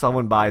Hearthstone, when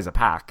someone buys a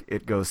pack,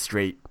 it goes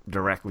straight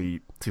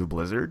directly to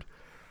Blizzard.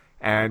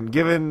 And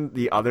given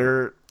the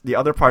other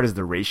part is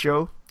the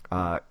ratio,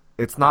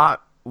 it's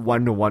not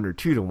 1-to-1 or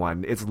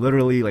 2-to-1. It's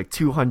literally like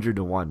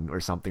 200-to-1 or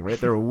something, right?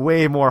 There are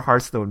way more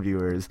Hearthstone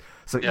viewers.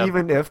 So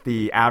even if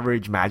the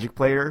average Magic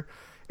player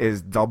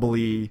is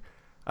doubly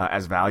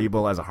as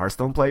valuable as a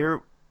Hearthstone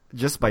player,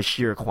 just by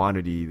sheer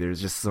quantity,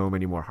 there's just so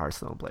many more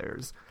Hearthstone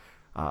players.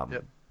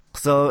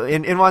 So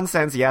in one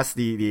sense, yes,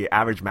 the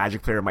average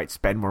Magic player might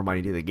spend more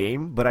money to the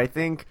game, but I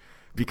think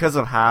because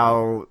of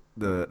how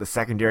the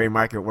secondary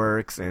market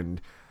works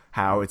and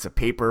how it's a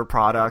paper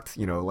product,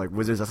 like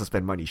Wizards has to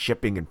spend money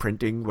shipping and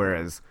printing,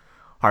 whereas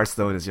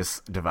Hearthstone is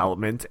just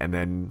development, and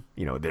then,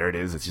 there it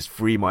is. It's just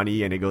free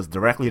money, and it goes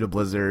directly to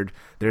Blizzard.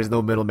 There's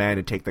no middleman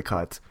to take the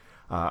cut.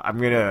 I'm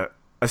going to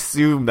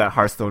assume that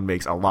Hearthstone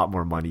makes a lot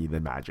more money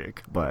than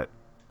Magic, but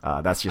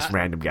that's just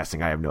random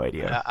guessing. I have no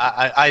idea.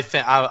 I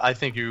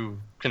think you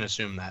can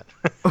assume that.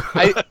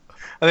 I think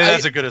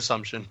that's a good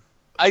assumption.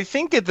 I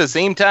think at the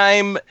same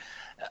time,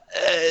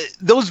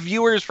 those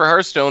viewers for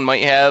Hearthstone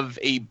might have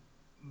a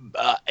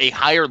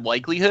higher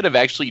likelihood of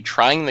actually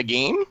trying the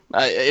game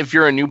if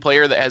you're a new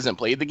player that hasn't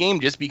played the game,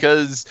 just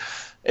because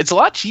it's a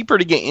lot cheaper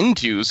to get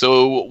into.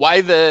 So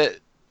why the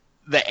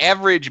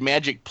average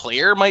Magic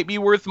player might be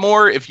worth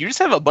more, if you just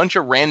have a bunch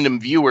of random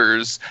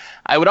viewers,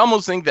 I would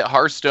almost think that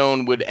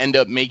Hearthstone would end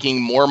up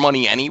making more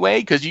money anyway,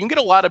 because you can get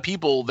a lot of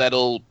people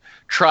that'll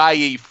try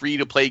a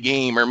free-to-play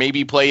game or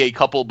maybe play a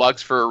couple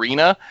bucks for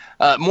Arena,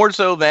 more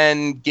so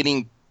than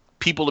getting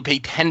people to pay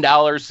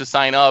 $10 to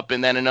sign up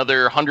and then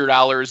another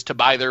 $100 to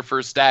buy their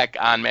first stack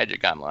on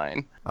Magic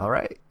Online. All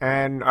right.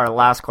 And our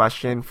last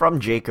question from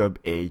Jacob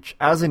H.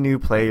 As a new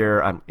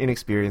player, I'm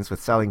inexperienced with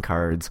selling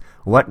cards.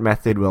 What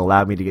method will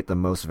allow me to get the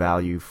most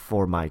value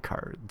for my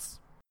cards?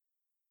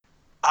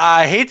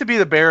 I hate to be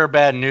the bearer of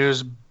bad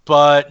news,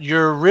 but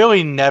you're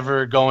really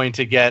never going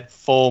to get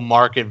full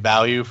market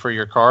value for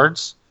your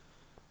cards.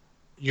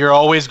 You're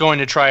always going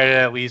to try to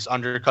at least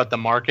undercut the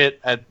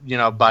market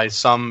by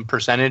some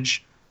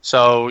percentage.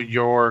 So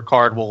your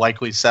card will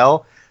likely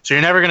sell. So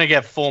you're never going to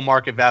get full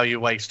market value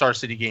like Star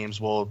City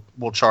Games will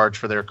charge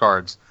for their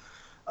cards.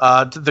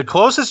 The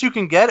closest you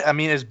can get,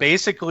 is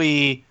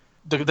basically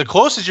the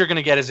closest you're going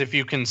to get is if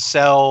you can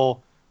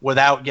sell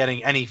without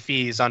getting any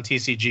fees on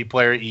TCG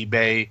Player,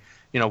 eBay,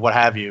 what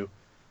have you.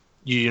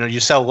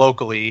 You sell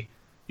locally.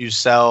 You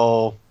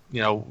sell,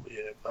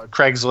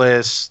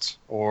 Craigslist,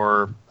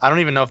 or I don't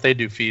even know if they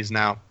do fees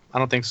now. I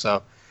don't think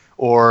so.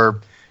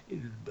 Or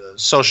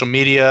social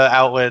media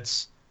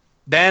outlets.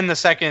 Then the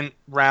second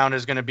round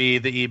is going to be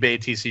the eBay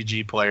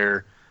TCG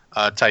Player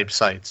type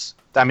sites.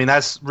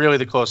 That's really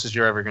the closest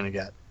you're ever going to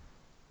get.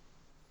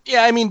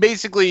 Yeah,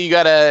 basically you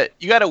gotta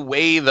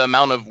weigh the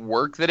amount of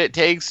work that it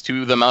takes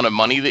to the amount of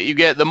money that you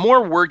get. The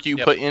more work you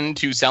put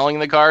into selling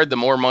the card, the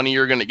more money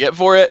you're going to get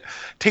for it.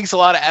 It takes a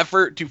lot of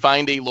effort to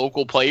find a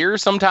local player.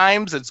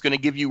 Sometimes it's going to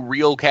give you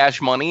real cash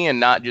money and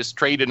not just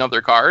trade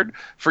another card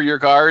for your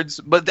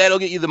cards, but that'll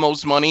get you the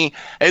most money.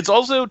 It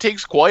also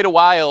takes quite a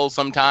while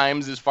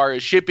sometimes as far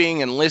as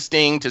shipping and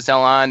listing to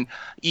sell on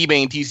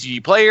eBay and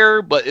TCG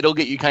Player, but it'll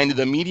get you kind of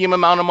the medium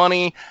amount of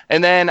money.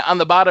 And then on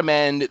the bottom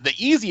end, the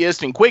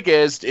easiest and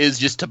quickest is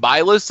just to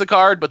buy list the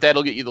card, but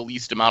that'll get you the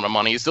least amount of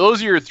money. So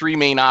those are your three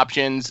main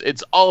options.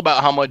 It's all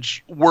about how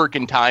much work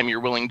and time you're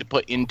willing to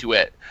put into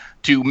it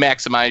to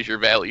maximize your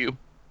value.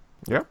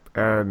 Yep,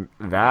 and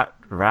that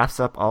wraps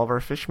up all of our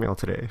fish mail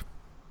today.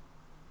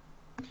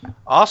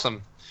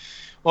 Awesome.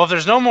 Well, if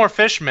there's no more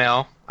fish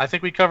mail, I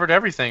think we covered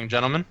everything,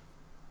 gentlemen.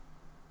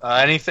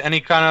 Any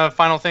kind of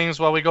final things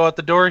while we go out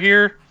the door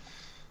here?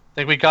 I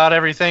think we got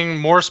everything.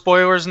 More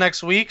spoilers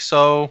next week.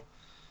 So,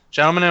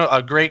 gentlemen,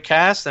 a great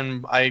cast,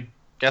 and I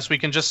guess we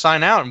can just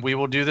sign out, and we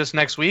will do this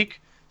next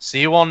week.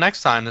 See you all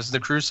next time. This is the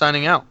crew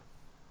signing out.